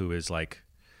uncle, who is like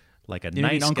like a You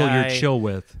mean nice uncle guy, you're chill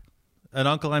with. an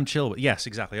uncle I'm chill with. Yes,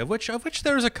 exactly. Of which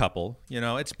there's a couple. You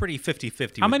know, it's pretty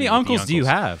 50-50. How many uncles do you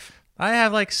have? I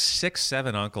have like 6,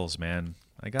 7 uncles, man.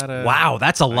 I got a Wow,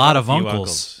 that's a I lot got a of few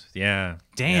uncles. Yeah.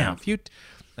 Damn. Yeah,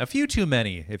 a few too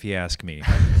many, if you ask me.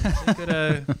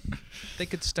 They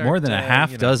could start More than a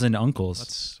half you know, dozen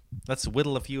uncles. Let's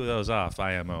whittle a few of those off,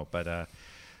 IMO. But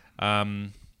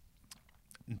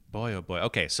boy, oh boy.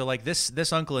 Okay, so like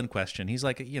this uncle in question, he's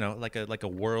like like a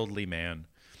worldly man,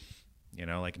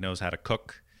 like knows how to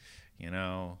cook,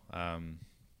 nice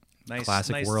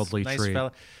Classic worldly nice tree.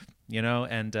 fella,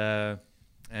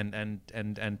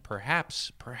 and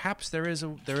perhaps there is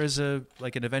a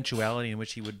like an eventuality in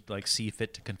which he would like see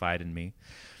fit to confide in me,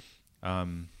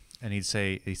 and he'd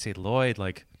say Lloyd,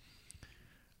 like,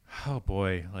 oh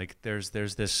boy, like there's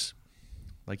this,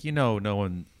 like, no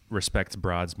one respects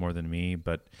broads more than me,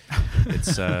 but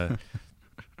it's I'm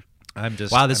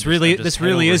just Wow, I'm this just- really I'm just this head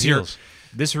really over is your heels.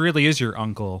 this really is your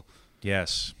uncle.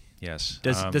 Yes.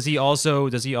 Does he also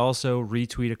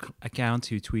retweet accounts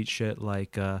who tweet shit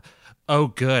like, "Oh,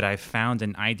 good, I found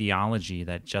an ideology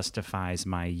that justifies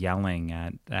my yelling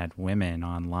at women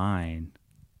online,"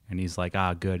 and he's like,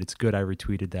 "Ah, good, it's good I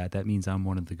retweeted that. That means I'm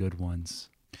one of the good ones."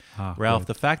 Ah, Ralph,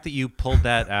 the fact that you pulled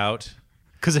that out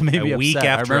because it made me a week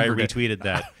upset. after I remembered it. retweeted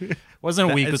that. It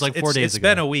wasn't a week. It was like 4 days It's ago.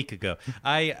 been a week ago.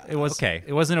 It was okay.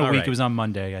 It wasn't a All week. right. It was on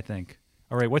Monday, I think.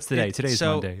 All right, what's today? Today's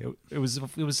so- Monday. It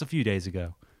was a few days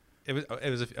ago. It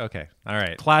was okay. All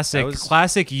right. Classic That was-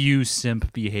 classic you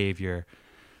simp behavior.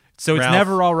 So it's Ralph.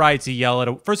 never all right to yell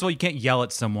at first of all, you can't yell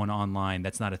at someone online.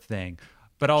 That's not a thing.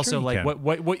 But also, you like,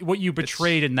 can. what you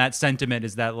betrayed in that sentiment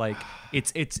is that, like,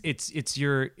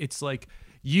 it's like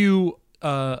you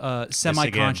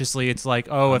semi-consciously, it's like,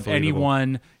 oh, if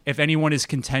anyone is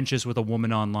contentious with a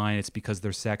woman online, it's because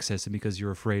they're sexist, and because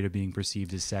you're afraid of being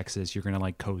perceived as sexist, you're gonna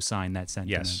like co-sign that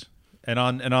sentiment. Yes. And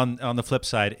on the flip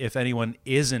side, if anyone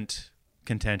isn't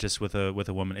contentious with a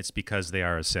woman, it's because they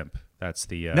are a simp. That's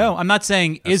the No, I'm not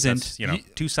saying that's- isn't. that's,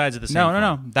 two sides of the same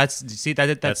No, coin. That's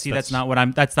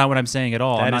not what I'm saying at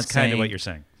all. I'm That not is kind saying of what you're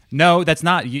saying. No, that's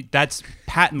not. That's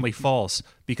patently false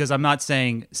because I'm not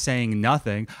saying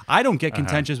nothing. I don't get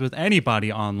contentious with anybody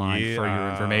online for your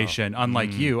information.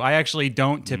 Unlike you, I actually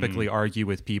don't typically argue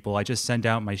with people. I just send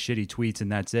out my shitty tweets and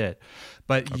that's it.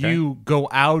 But you go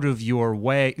out of your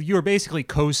way. You're basically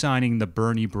co-signing the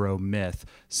Bernie bro myth.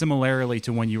 Similarly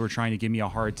to when you were trying to give me a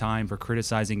hard time for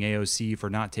criticizing AOC for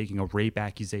not taking a rape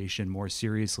accusation more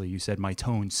seriously. You said my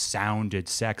tone sounded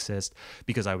sexist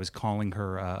because I was calling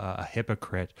her a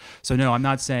hypocrite. So no, I'm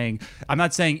not saying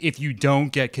if you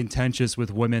don't get contentious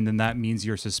with women, then that means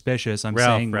you're suspicious. I'm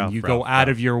saying when you go out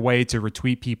of your way to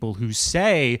retweet people who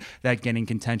say that getting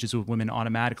contentious with women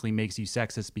automatically makes you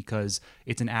sexist because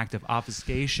it's an act of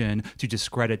obfuscation to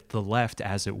discredit the left,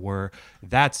 as it were.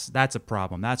 That's a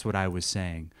problem. That's what I was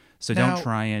saying. So Now- don't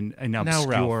try and now,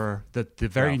 obscure the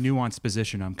very Ralph. nuanced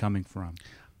position I'm coming from.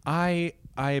 I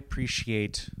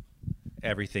appreciate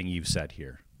everything you've said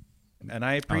here, and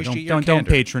I Oh, appreciate your don't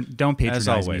candor. don't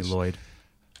patronize me, always. Lloyd.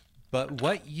 But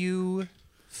what you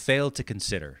failed to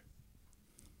consider,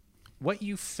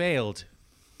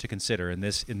 in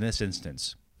this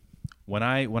instance, when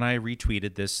I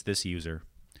retweeted this user,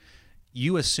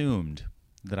 you assumed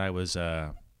that I was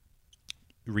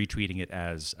retweeting it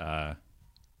as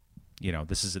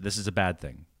this is a bad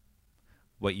thing.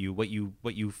 What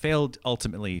you failed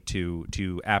ultimately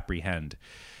to apprehend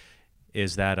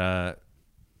is that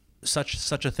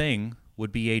such a thing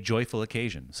would be a joyful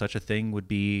occasion. Such a thing would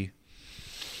be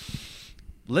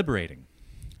liberating.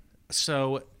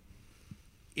 So,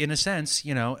 in a sense,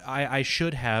 I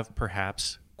should have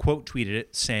perhaps quote tweeted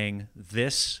it saying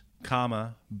this,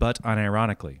 comma, but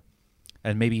unironically,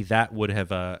 and maybe that would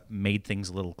have made things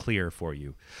a little clearer for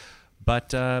you.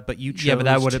 But you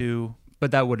chose to.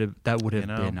 But that would have You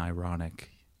know. been ironic.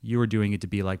 You were doing it to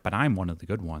be like, but I'm one of the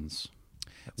good ones.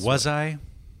 Was I?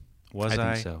 I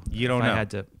think so. You don't If know. I had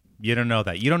to, You don't know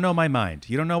that. You don't know my mind.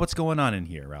 You don't know what's going on in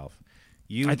here, Ralph.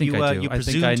 I think I do. You I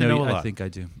presume think I to know a lot. I think I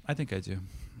do. I think I do.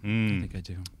 Mm. I think I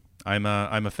do.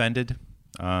 I'm offended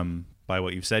by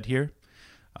what you've said here.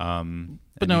 But and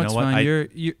no, you know it's what? fine. You're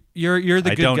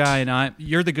the I good don't- guy, and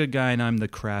you're the good guy, and I'm the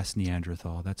crass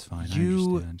Neanderthal. That's fine. I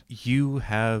understand. You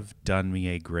have done me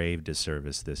a grave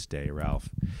disservice this day, Ralph.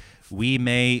 We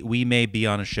may be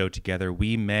on a show together.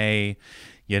 We may,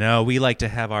 we like to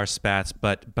have our spats,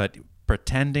 but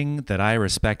pretending that I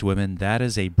respect women, that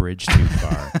is a bridge too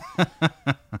far.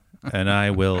 And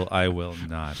I will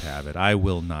not have it. I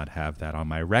will not have that on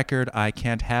my record. I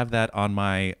can't have that on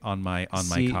my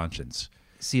See- conscience.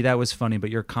 See, that was funny, but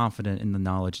you're confident in the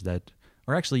knowledge that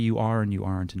or actually you are and you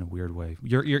aren't in a weird way.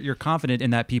 You're confident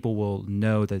in that people will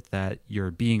know that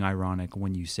you're being ironic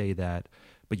when you say that,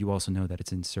 but you also know that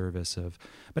it's in service of.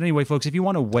 But anyway, folks, if you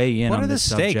want to weigh in on this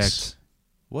subject,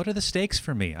 what are the stakes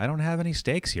for me? I don't have any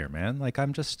stakes here, man. Like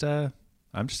I'm just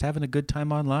having a good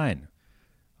time online.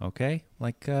 Okay,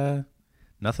 like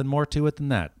nothing more to it than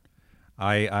that.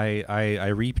 I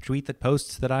retweet the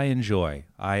posts that I enjoy.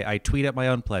 I tweet at my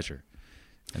own pleasure,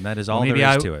 and that is all there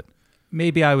is to it.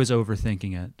 Maybe I was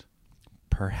overthinking it.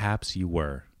 Perhaps you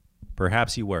were.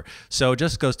 So it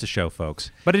just goes to show,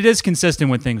 folks. But it is consistent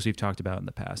with things we've talked about in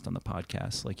the past on the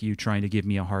podcast, like you trying to give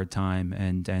me a hard time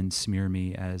and smear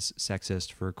me as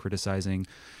sexist for criticizing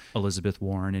Elizabeth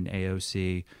Warren and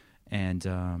AOC, and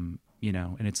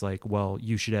and it's like, well,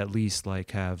 you should at least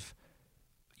like have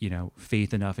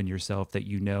faith enough in yourself that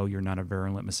you're not a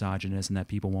virulent misogynist and that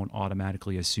people won't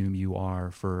automatically assume you are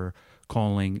for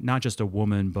calling not just a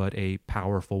woman but a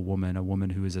powerful woman, a woman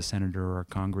who is a senator or a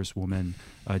congresswoman,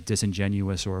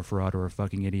 disingenuous or a fraud or a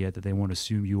fucking idiot, that they won't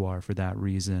assume you are for that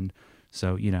reason.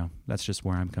 So, that's just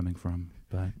where I'm coming from.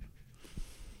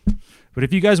 But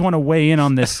if you guys want to weigh in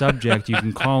on this subject, you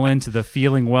can call into the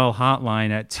Feeling Well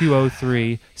hotline at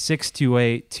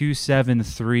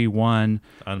 203-628-2731.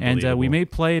 And we may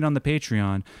play it on the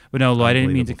Patreon. But no, Lo, I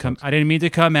didn't mean to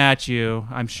come at you.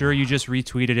 I'm sure you just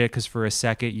retweeted it because for a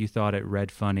second you thought it read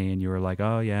funny and you were like,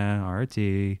 "Oh yeah,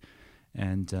 RT."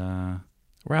 And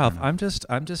Ralph, I'm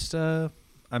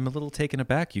a little taken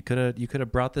aback. You could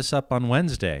have brought this up on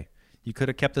Wednesday. You could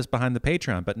have kept this behind the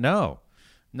Patreon, but no.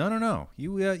 No. I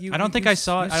don't think I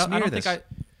saw it. I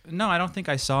don't think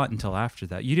I saw it until after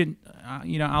that. You didn't.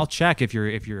 I'll check if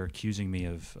you're accusing me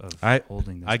of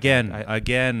holding this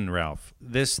again, Ralph.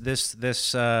 This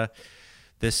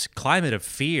climate of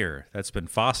fear that's been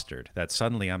fostered. That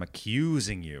suddenly I'm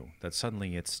accusing you. That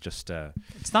suddenly it's just.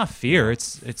 It's not fear.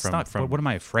 It's not. What am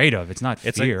I afraid of? It's not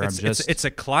fear. It's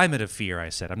a climate of fear. I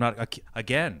said. I'm not.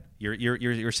 Again,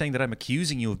 you're saying that I'm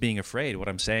accusing you of being afraid. What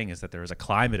I'm saying is that there is a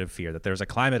climate of fear. That there's a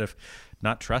climate of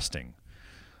not trusting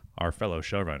our fellow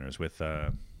showrunners with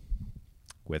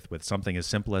something as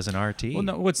simple as an RT. Well,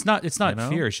 no, it's not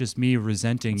fear. It's just me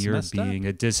resenting your being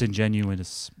a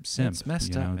disingenuous simp. It's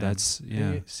messed up. Man. That's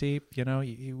See,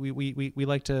 we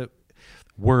like to.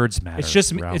 Words matter. It's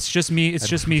just me. It's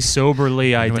just me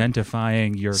soberly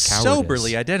identifying your cowardice.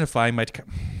 Soberly identifying my.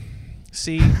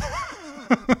 See.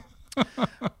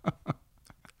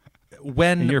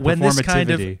 When this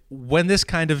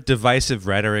kind of divisive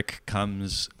rhetoric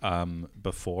comes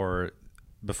before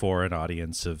an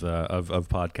audience of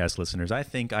podcast listeners, I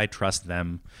think I trust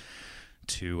them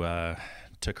to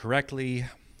correctly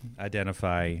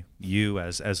identify you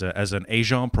as an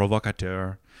agent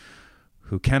provocateur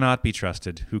who cannot be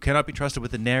trusted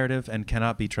with the narrative and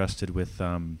cannot be trusted with.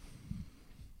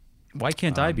 Why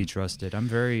can't I be trusted? I'm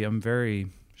very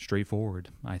straightforward,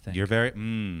 I think. You're very.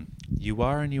 You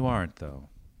are and you aren't, though.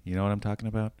 You know what I'm talking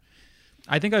about?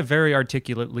 I think I very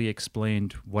articulately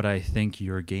explained what I think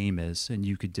your game is, and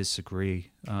you could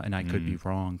disagree, and I could be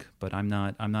wrong. But I'm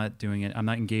not doing it. I'm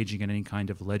not engaging in any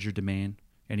kind of legerdemain,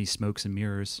 any smokes and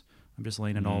mirrors. I'm just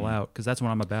laying it all out because that's what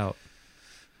I'm about.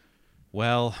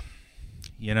 Well,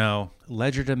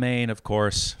 legerdemain, of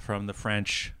course, from the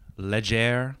French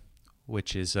léger,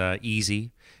 which is easy,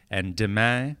 and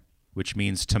demain, which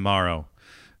means tomorrow.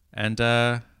 And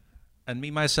me,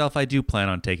 myself, I do plan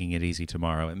on taking it easy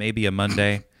tomorrow. It may be a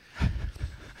Monday,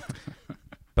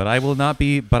 but I will not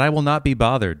be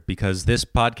bothered because this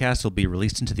podcast will be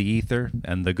released into the ether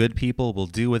and the good people will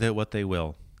do with it what they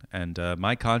will. And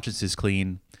my conscience is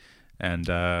clean. And,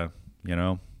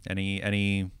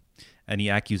 any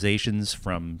accusations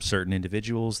from certain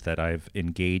individuals that I've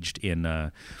engaged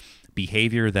in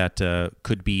behavior that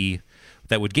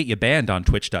would get you banned on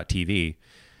twitch.tv,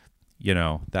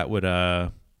 that would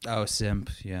oh, simp,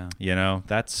 yeah.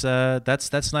 That's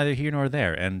neither here nor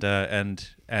there. And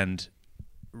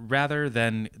rather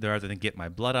than get my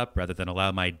blood up, rather than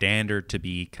allow my dander to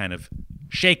be kind of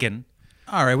shaken.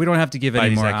 All right, we don't have to give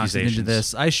any more oxygen into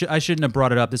this. I shouldn't have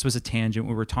brought it up. This was a tangent.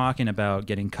 We were talking about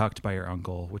getting cucked by your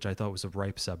uncle, which I thought was a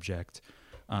ripe subject.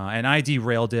 And I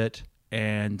derailed it,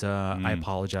 and I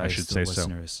apologize to the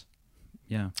listeners. So.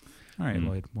 Yeah. All right,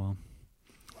 Lloyd. Well.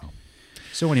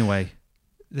 So anyway,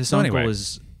 this uncle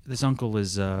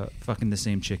is fucking the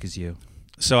same chick as you.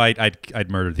 So I'd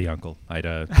murder the uncle. I'd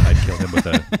kill him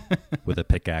with a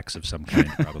pickaxe of some kind,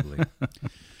 probably.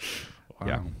 Wow.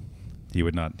 Yeah. He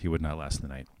would not last the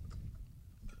night.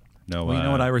 No. Well, you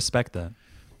know what? I respect that.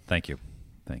 Thank you.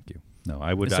 No,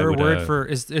 I would. Is there a word for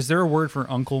is there a word for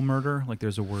uncle murder? Like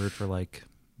there's a word for like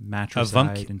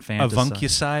matricide and fanticide.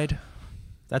 Avuncucide.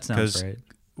 That sounds right.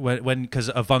 when because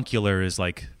avuncular is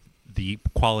like the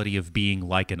quality of being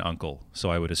like an uncle, so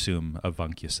I would assume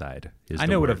avuncucide is I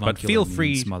the know what word. But avuncular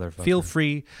means, motherfucker. feel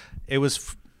free. It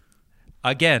was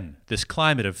again this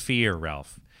climate of fear,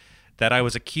 Ralph, that I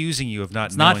was accusing you of not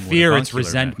It's knowing not fear, what it's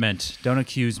avuncular meant. resentment. Don't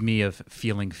accuse me of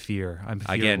feeling fear. I'm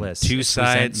Again, fearless. two It's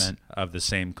sides resentment. of the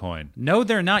same coin. No,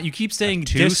 they're not. You keep saying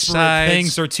Two disparate sides,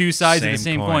 things or two sides of the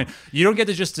same same coin. coin. You don't get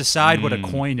to just decide what a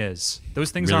coin is.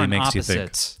 Those things Really aren't makes you think.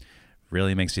 opposites.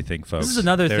 Really makes you think, folks. This is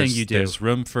another thing There's- you do. There's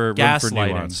room for Gaslighting.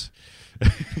 nuance.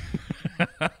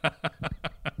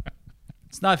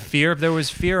 It's not fear. If there was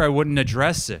fear, I wouldn't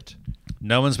address it.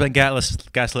 No one's been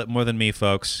gaslit more than me,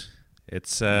 folks.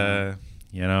 It's wrong.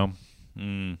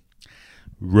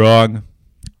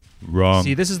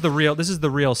 See, this is the real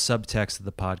subtext of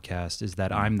the podcast is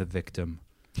that I'm the victim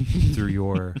through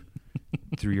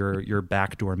your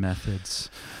backdoor methods.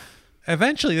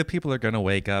 Eventually, the people are going to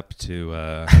wake up to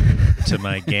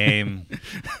my game.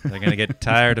 They're going to get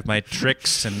tired of my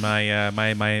tricks and my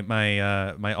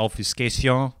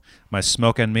obfuscation, my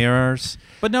smoke and mirrors.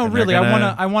 But no, And they're really,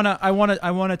 gonna- I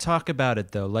want to talk about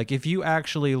it though. Like, if you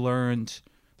actually learned,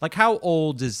 like, how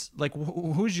old is like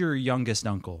who's your youngest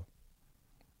uncle?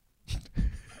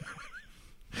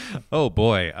 Oh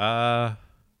boy.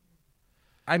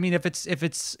 I mean, if it's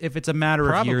a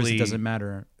matter of years, Probably- it doesn't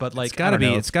matter. But like, it's got to I don't be.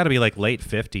 know. It's got to be like late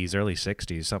 50s, early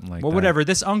 60s, something like Well, that. whatever.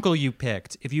 This uncle you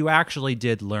picked, if you actually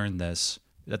did learn this,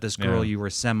 that this girl Yeah. you were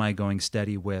semi going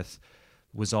steady with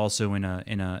was also in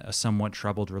a somewhat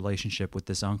troubled relationship with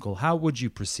this uncle, how would you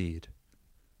proceed?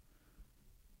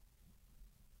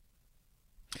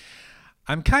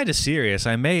 I'm kind of serious.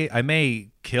 I may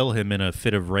kill him in a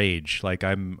fit of rage. Like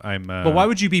I'm. But why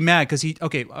would you be mad? Because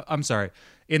I'm sorry.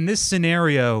 In this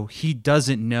scenario, he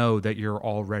doesn't know that you're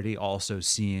already also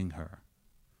seeing her.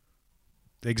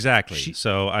 Exactly. She-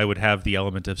 So I would have the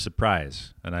element of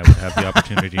surprise, and I would have the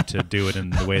opportunity to do it in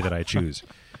the way that I choose.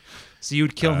 So you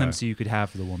would kill him so you could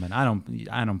have the woman. I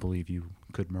don't believe you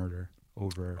could murder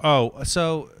over. Oh,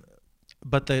 so,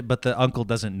 but the uncle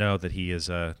doesn't know that he is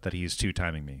two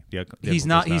timing me. The He's uncle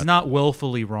not. does He's not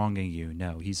willfully wronging you.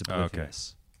 No, he's okay.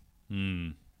 oblivious. Hmm.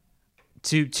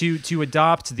 To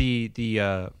adopt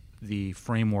the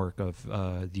framework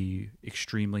of the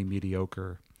extremely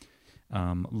mediocre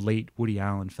late Woody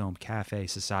Allen film Cafe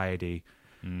Society,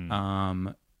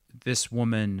 this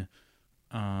woman,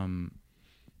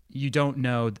 you don't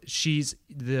know, she's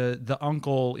the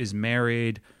uncle is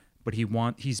married, but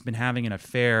he's been having an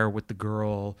affair with the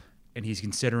girl, and he's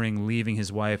considering leaving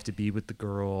his wife to be with the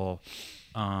girl.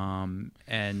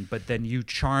 But then you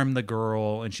charm the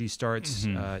girl and she starts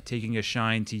taking a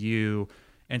shine to you,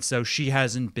 and so she's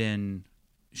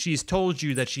told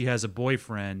you that she has a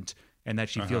boyfriend and that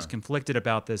she feels conflicted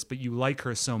about this, but you like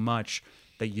her so much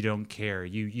that you don't care.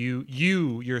 You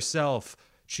yourself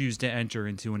choose to enter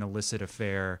into an illicit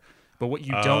affair, but what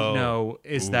you don't know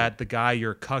is that the guy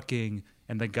you're cucking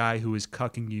and the guy who is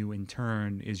cucking you in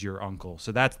turn is your uncle.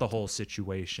 So that's the whole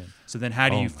situation. So then how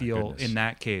do you feel in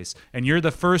that case? And you're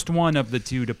the first one of the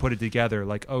two to put it together,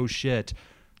 like, oh shit,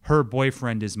 her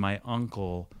boyfriend is my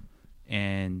uncle.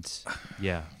 And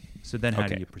yeah. So then how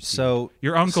do you proceed? So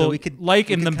your uncle, so we could like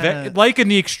in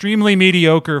the extremely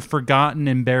mediocre, forgotten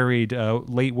and buried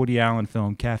late Woody Allen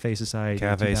film Cafe Society.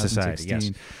 Cafe Society, yes.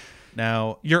 2016.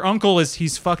 Now Your uncle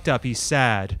he's fucked up, he's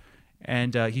sad,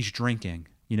 and he's drinking.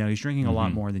 You know, he's drinking a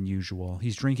lot more than usual.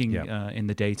 He's drinking in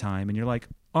the daytime, and you're like,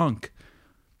 Unc,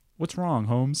 what's wrong,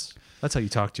 Holmes? That's how you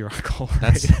talk to your uncle.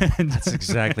 Right? That's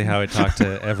exactly how I talk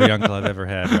to every uncle I've ever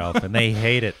had, Ralph, and they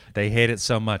hate it. They hate it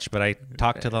so much, but I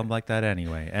talk to them like that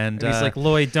anyway. And he's like,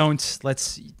 Lloyd, don't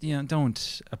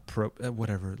approach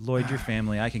whatever. Lloyd, your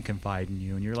family, I can confide in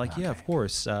you. And you're like, yeah, of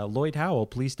course. Lloyd Howell,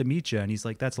 pleased to meet you. And he's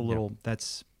like, that's a little,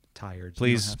 that's tired.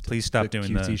 Please stop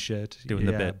doing cutesy the shit. doing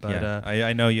the bit. But, yeah.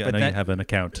 I know you. I know you then- have an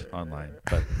account online,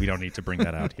 but we don't need to bring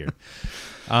that out here.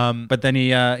 But then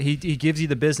he gives you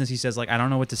the business. He says, like, I don't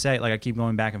know what to say. Like, I keep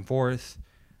going back and forth.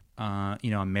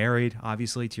 I'm married,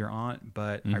 obviously, to your aunt,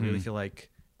 but I really feel like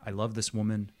I love this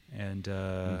woman, and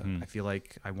I feel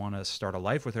like I want to start a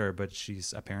life with her. But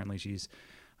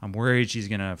I'm worried she's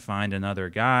gonna find another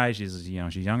guy. She's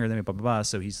younger than me, blah blah blah.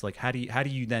 So he's like, how do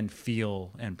you then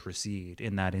feel and proceed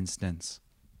in that instance?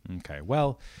 Okay.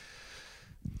 Well,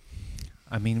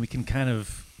 I mean, we can kind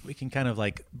of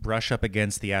like brush up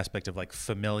against the aspect of like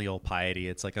familial piety.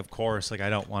 It's like, of course, like I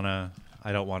don't want to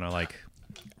like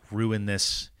ruin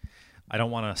this. I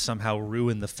don't want to somehow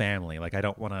ruin the family. Like I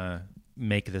don't want to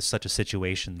make this such a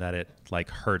situation that it like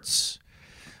hurts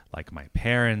like my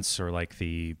parents or like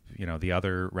the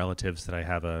other relatives that I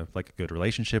have a good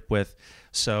relationship with.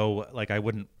 So like I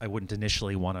wouldn't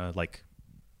initially want to like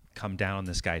come down on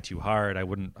this guy too hard. I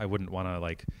wouldn't want to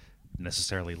like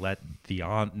necessarily let the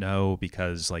aunt know,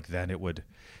 because like then it would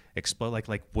explode.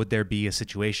 Like would there be a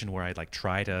situation where I'd like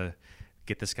try to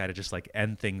get this guy to just like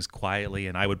end things quietly,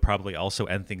 and I would probably also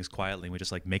end things quietly, and we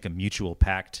just like make a mutual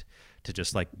pact to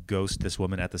just like ghost this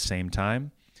woman at the same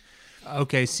time?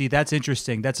 Okay, see, that's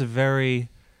interesting. That's a very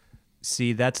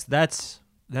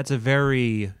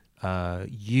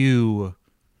you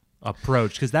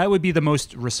approach, because that would be the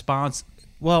most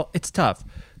well, it's tough,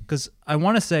 because I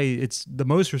want to say it's the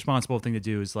most responsible thing to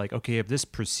do is like, okay, if this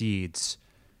proceeds,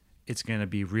 it's going to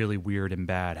be really weird and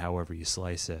bad however you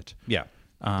slice it. Yeah.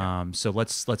 So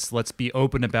let's be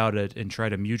open about it and try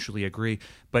to mutually agree.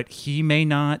 But he may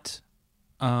not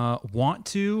want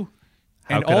to.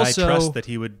 How and could also, I trust that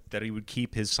he would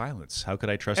keep his silence? How could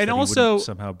I trust that he also, wouldn't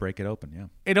somehow break it open? Yeah.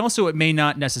 And also, it may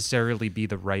not necessarily be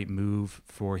the right move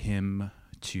for him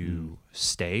to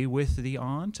stay with the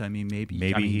aunt. I mean, maybe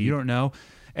you don't know.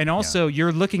 And also,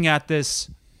 you're looking at this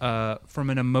from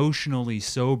an emotionally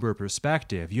sober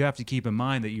perspective. You have to keep in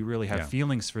mind that you really have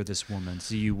feelings for this woman,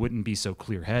 so you wouldn't be so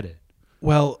clear-headed.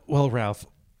 Well, Ralph.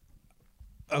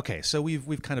 Okay, so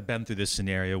we've kind of been through this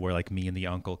scenario where like me and the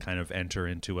uncle kind of enter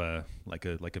into a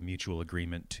mutual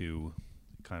agreement to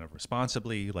kind of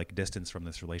responsibly like distance from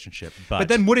this relationship. But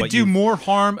then would it do more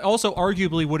harm? Also,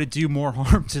 arguably, would it do more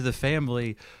harm to the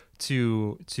family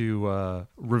to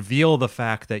reveal the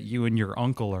fact that you and your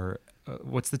uncle are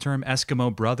what's the term,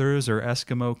 Eskimo brothers or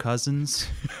Eskimo cousins?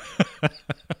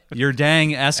 Your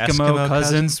dang Eskimo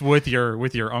cousins with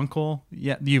your uncle?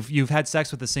 Yeah, you've had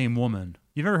sex with the same woman.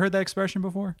 You've ever heard that expression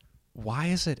before? Why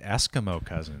is it Eskimo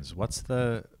cousins? What's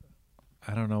the?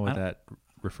 I don't know what that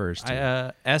refers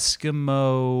to.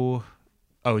 Eskimo.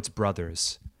 Oh, it's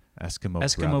brothers. Eskimo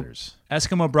brothers.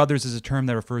 Eskimo brothers is a term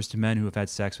that refers to men who have had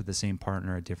sex with the same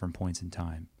partner at different points in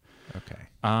time. Okay.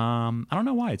 I don't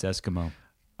know why it's Eskimo.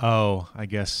 Oh, I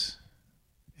guess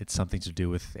it's something to do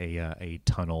with a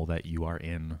tunnel that you are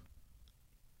in.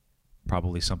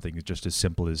 Probably something just as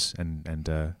simple as and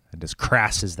as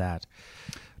crass as that.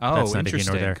 Oh,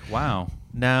 interesting. Wow.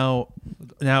 Now,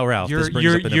 Ralph, this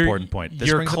brings up an important point.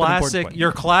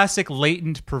 Your classic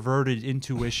latent perverted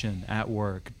intuition at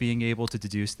work, being able to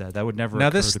deduce that would never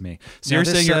occur to me. So you're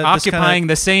saying you're occupying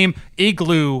the same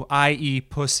igloo, i.e.,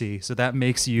 pussy. So that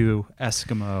makes you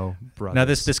Eskimo brothers. Now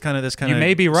this kind of you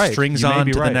may be right. Strings on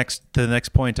to the next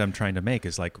point I'm trying to make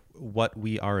is like what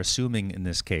we are assuming in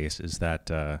this case is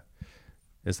that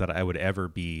I would ever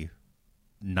be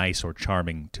nice or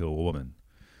charming to a woman.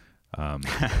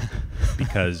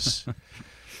 Because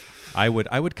I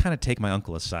would kind of take my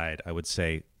uncle aside. I would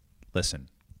say, listen,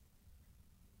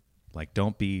 like,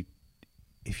 don't be,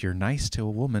 if you're nice to a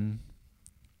woman,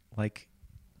 like,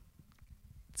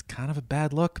 it's kind of a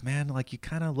bad look, man. Like, you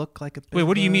kind of look like a bit. Wait,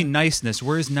 what do you mean niceness?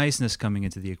 Where is niceness coming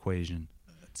into the equation?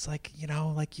 It's like,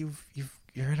 like you're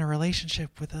in a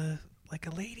relationship with a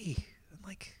lady, and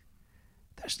like,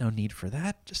 there's no need for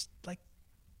that. Just like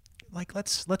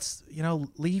let's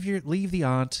leave the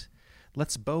aunt.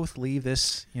 Let's both leave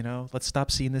this. Let's stop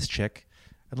seeing this chick,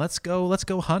 and let's go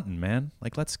hunting, man.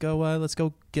 Like let's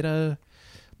go get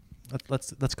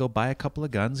let's go buy a couple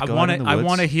of guns. I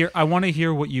want to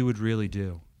hear what you would really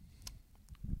do.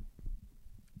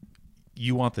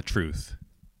 You want the truth.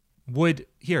 Let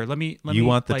me. You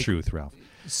want the truth, Ralph.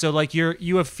 So like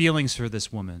you have feelings for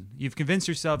this woman. You've convinced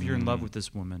yourself you're in love with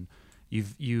this woman.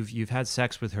 You've had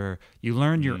sex with her. You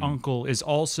learned your uncle is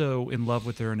also in love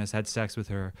with her and has had sex with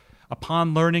her.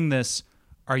 Upon learning this,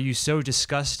 are you so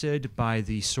disgusted by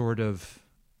the sort of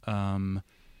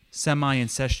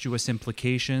semi-incestuous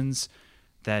implications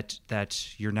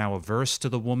that you're now averse to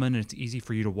the woman and it's easy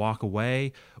for you to walk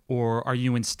away? Or are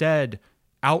you instead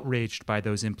outraged by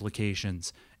those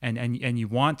implications and you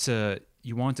want to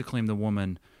claim the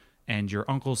woman, and your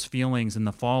uncle's feelings and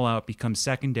the fallout become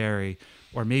secondary?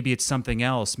 Or maybe it's something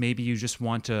else. Maybe you just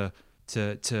want to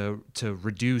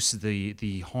reduce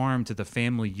the harm to the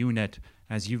family unit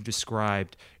as you've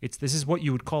described. This is what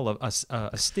you would call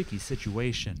a sticky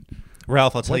situation.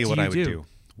 Ralph, I'll tell you what I would do.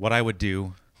 What I would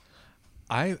do,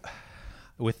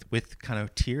 with kind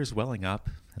of tears welling up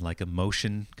and like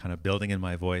emotion kind of building in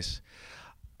my voice,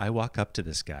 I walk up to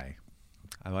this guy.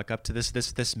 I walk up to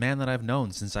this man that I've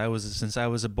known since I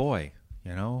was a boy.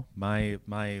 My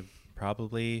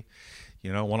probably,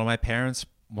 one of my parents'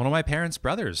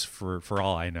 brothers for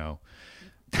all I know,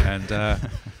 and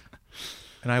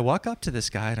I walk up to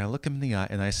this guy and I look him in the eye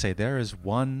and I say, there is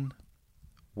one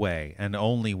way and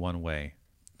only one way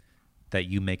that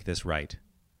you make this right.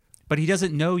 But he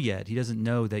doesn't know yet. He doesn't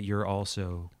know that you're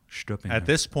also Stripping At her.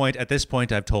 this point,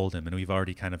 I've told him, and we've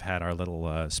already kind of had our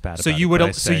little spat So about you it. would But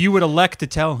I so say, you would elect to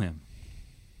tell him.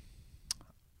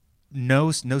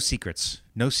 no secrets,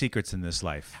 no secrets in this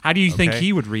life. How do you think okay?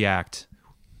 he would react?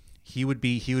 He would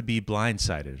be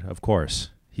blindsided, of course.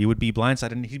 He would be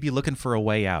blindsided, and he'd be looking for a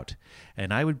way out.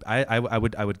 And I would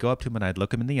go up to him and I'd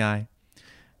look him in the eye,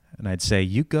 and I'd say,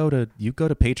 you go to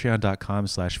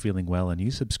patreon.com/feelingwell and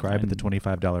you subscribe at the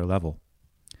 $25 level,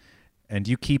 and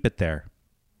you keep it there.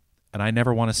 And I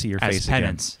never want to see your face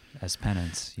Penance. again. As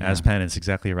penance. Yeah. As penance,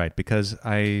 exactly right. Because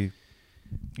that's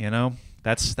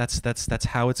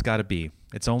how it's got to be.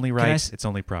 It's only right. It's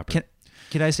only proper.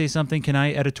 Can I say something? Can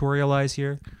I editorialize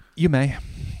here? You may.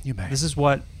 This is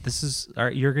what this is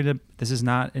not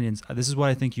this is what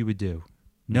I think you would do.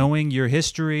 Knowing your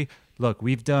history, look,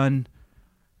 we've done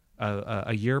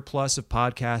a year plus of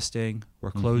podcasting.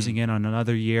 We're closing in on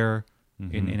another year.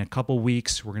 In a couple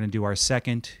weeks, we're going to do our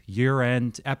second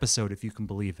year-end episode, if you can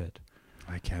believe it.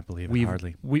 I can't believe it,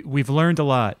 hardly. We've learned a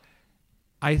lot.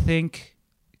 I think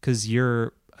because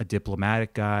you're a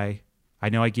diplomatic guy. I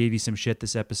know I gave you some shit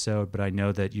this episode, but I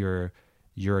know that you're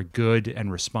a good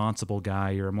and responsible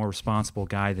guy. You're a more responsible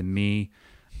guy than me,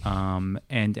 and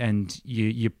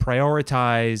you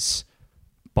prioritize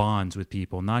bonds with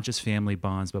people, not just family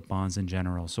bonds, but bonds in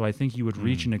general. So I think you would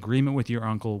reach an agreement with your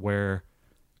uncle where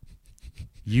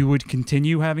you would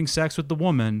continue having sex with the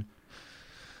woman,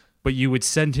 but you would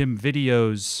send him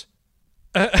videos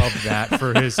of that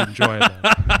for his enjoyment.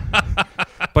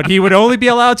 But he would only be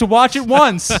allowed to watch it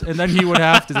once, and then he would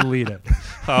have to delete it.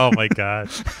 Oh my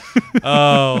God.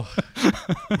 Oh,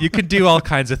 you can do all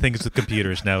kinds of things with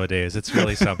computers nowadays. It's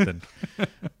really something.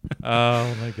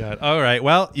 Oh my God. All right.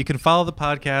 Well, you can follow the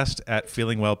podcast at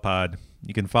Feeling Well Pod.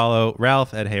 You can follow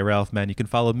Ralph at Hey Ralph Man. You can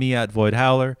follow me at Void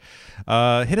Howler.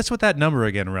 Hit us with that number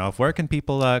again, Ralph. Where can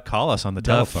people call us on the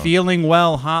telephone? The Feeling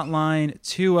Well hotline,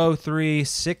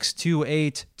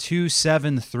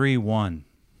 203-628-2731.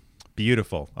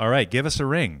 Beautiful. All right. Give us a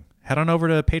ring. Head on over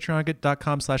to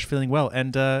patreon.com/feelingwell.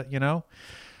 And,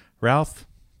 Ralph,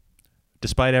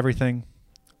 despite everything,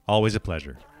 always a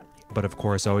pleasure. But of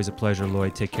course, always a pleasure,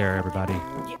 Lloyd. Take care, everybody.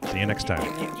 See you next time.